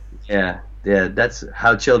 yeah. Yeah, yeah, that's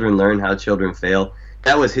How Children Learn, How Children Fail.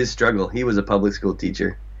 That was his struggle. He was a public school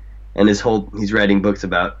teacher, and he's writing books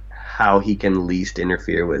about how he can least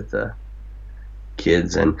interfere with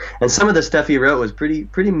kids, and some of the stuff he wrote was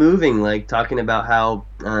pretty moving, like talking about how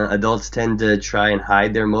adults tend to try and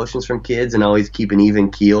hide their emotions from kids and always keep an even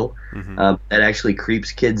keel. That actually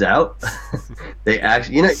creeps kids out. They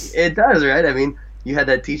actually, it does, right? I mean, you had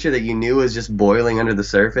that teacher that you knew was just boiling under the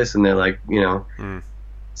surface, and they're like,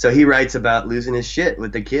 So he writes about losing his shit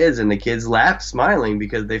with the kids, and the kids laugh, smiling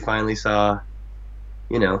because they finally saw,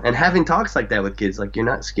 and having talks like that with kids, like, you're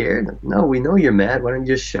not scared? Like, no, we know you're mad. Why don't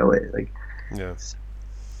you just show it? Like, Yeah.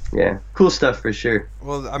 yeah, cool stuff for sure.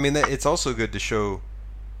 Well, I mean, it's also good to show.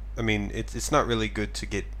 I mean, it's not really good to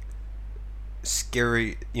get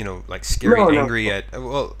scary, like scary, No. angry at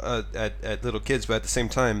little kids, but at the same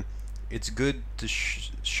time, it's good to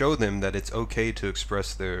show them that it's okay to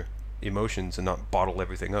express their emotions and not bottle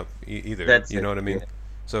everything up either. That's you know it, what I mean? yeah.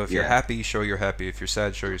 So if you're Yeah. happy, show you're happy. If you're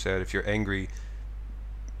sad, show you're sad. If you're angry,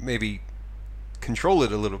 maybe control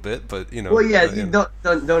it a little bit, but Well, yeah, you don't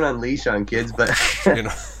unleash on kids, but you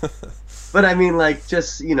know. but I mean, like,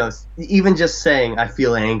 just even just saying I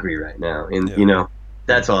feel angry right now, and Yeah.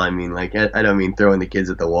 that's all I mean. Like, I don't mean throwing the kids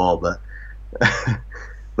at the wall, but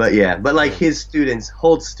but yeah, but like Yeah.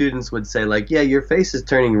 Holt's students would say, like, yeah, your face is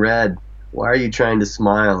turning red. Why are you trying to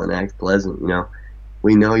smile and act pleasant?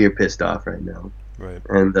 We know you're pissed off right now. Right.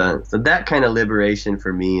 And so that kind of liberation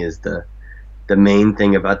for me is the main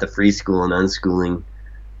thing about the free school and unschooling,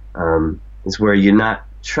 is where you're not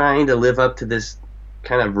trying to live up to this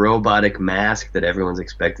kind of robotic mask that everyone's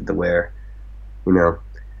expected to wear,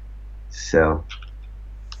 So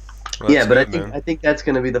Well, yeah, that's but good, man. I think that's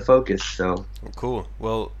going to be the focus. So Cool.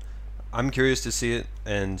 Well, I'm curious to see it,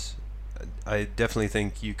 and I definitely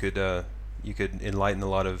think you could enlighten a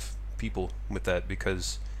lot of people with that,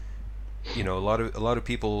 because a lot of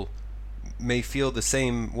people may feel the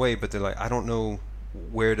same way, but they're like, I don't know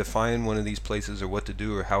where to find one of these places or what to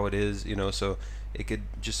do or how it is, so it could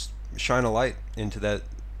just shine a light into that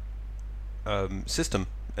system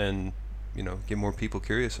and get more people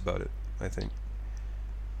curious about it, I think.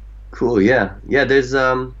 cool, yeah. There's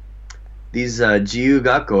these Jiu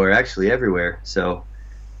Gakko are actually everywhere. So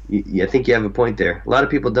I think you have a point there. A lot of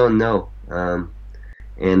people don't know.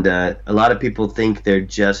 And a lot of people think they're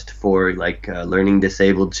just for like learning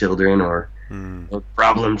disabled children or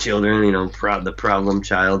Problem children, the problem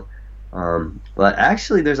child. But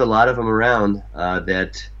actually, there's a lot of them around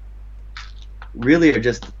that really are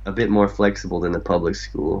just a bit more flexible than the public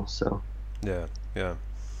school. So Yeah, yeah.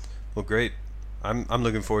 Well, great. I'm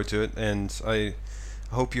looking forward to it, and I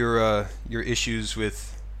hope your issues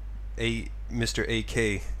with Mr.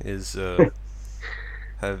 AK is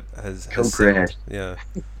has Coke settled. rash. Yeah,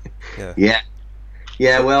 yeah. Yeah,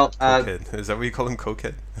 yeah. Well, Cokehead. Is that what you call him,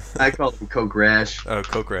 Cokehead? I call them Coke rash. Oh,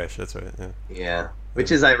 Coke Rash. That's right. Yeah. Yeah,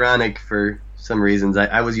 which is ironic for some reasons.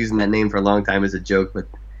 I was using that name for a long time as a joke, but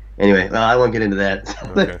anyway, well, I won't get into that.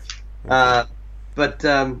 Okay. But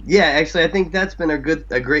yeah, actually, I think that's been a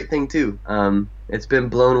great thing too. It's been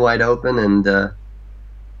blown wide open, and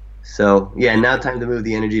so yeah, now time to move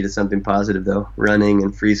the energy to something positive, though. Running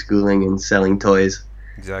and free schooling and selling toys.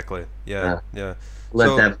 Exactly. Yeah. Yeah.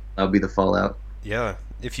 That'll be the fallout. Yeah.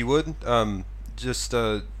 If you would, just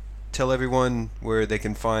tell everyone where they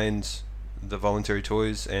can find the voluntary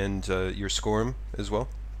toys and your Scorum as well.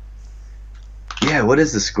 Yeah, what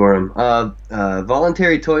is the Scorum?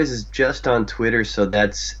 Voluntary Toys is just on Twitter, so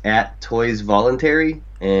that's at Toys Voluntary,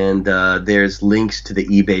 and there's links to the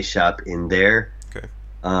eBay shop in there. Okay.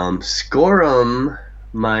 Scorum,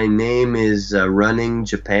 my name is Running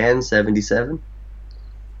Japan 77.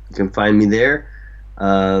 You can find me there.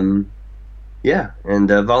 Yeah, and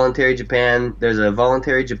Voluntary Japan, there's a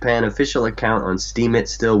Voluntary Japan official account on Steemit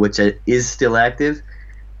still, which is still active,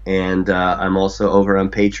 and I'm also over on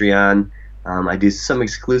Patreon. I do some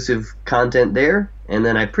exclusive content there, and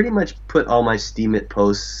then I pretty much put all my Steemit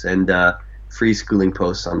posts and free schooling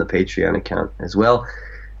posts on the Patreon account as well.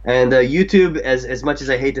 And YouTube, as much as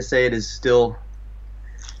I hate to say it, is still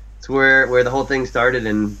it's where the whole thing started,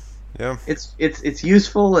 and Yeah. it's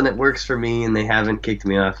useful and it works for me, and they haven't kicked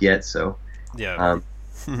me off yet. So Yeah.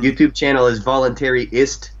 YouTube channel is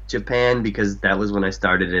Voluntaryist Japan because that was when I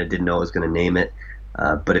started and I didn't know I was going to name it.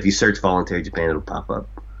 But if you search Voluntary Japan, it'll pop up.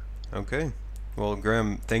 Okay. Well,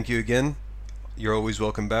 Graham, thank you again. You're always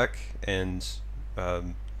welcome back. And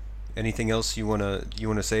anything else you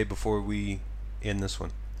wanna say before we end this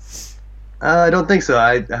one? I don't think so.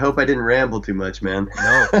 I hope I didn't ramble too much, man.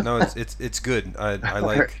 No, it's good. I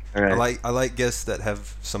like All right. I like guests that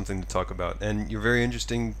have something to talk about, and you're very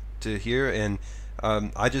interesting to hear. And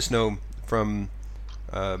I just know from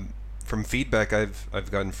feedback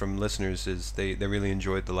I've gotten from listeners is they really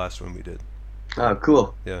enjoyed the last one we did. Oh,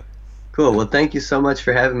 cool. Yeah. Cool. Well, thank you so much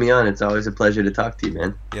for having me on. It's always a pleasure to talk to you,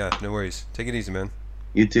 man. Yeah. No worries. Take it easy, man.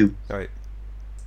 You too. All right.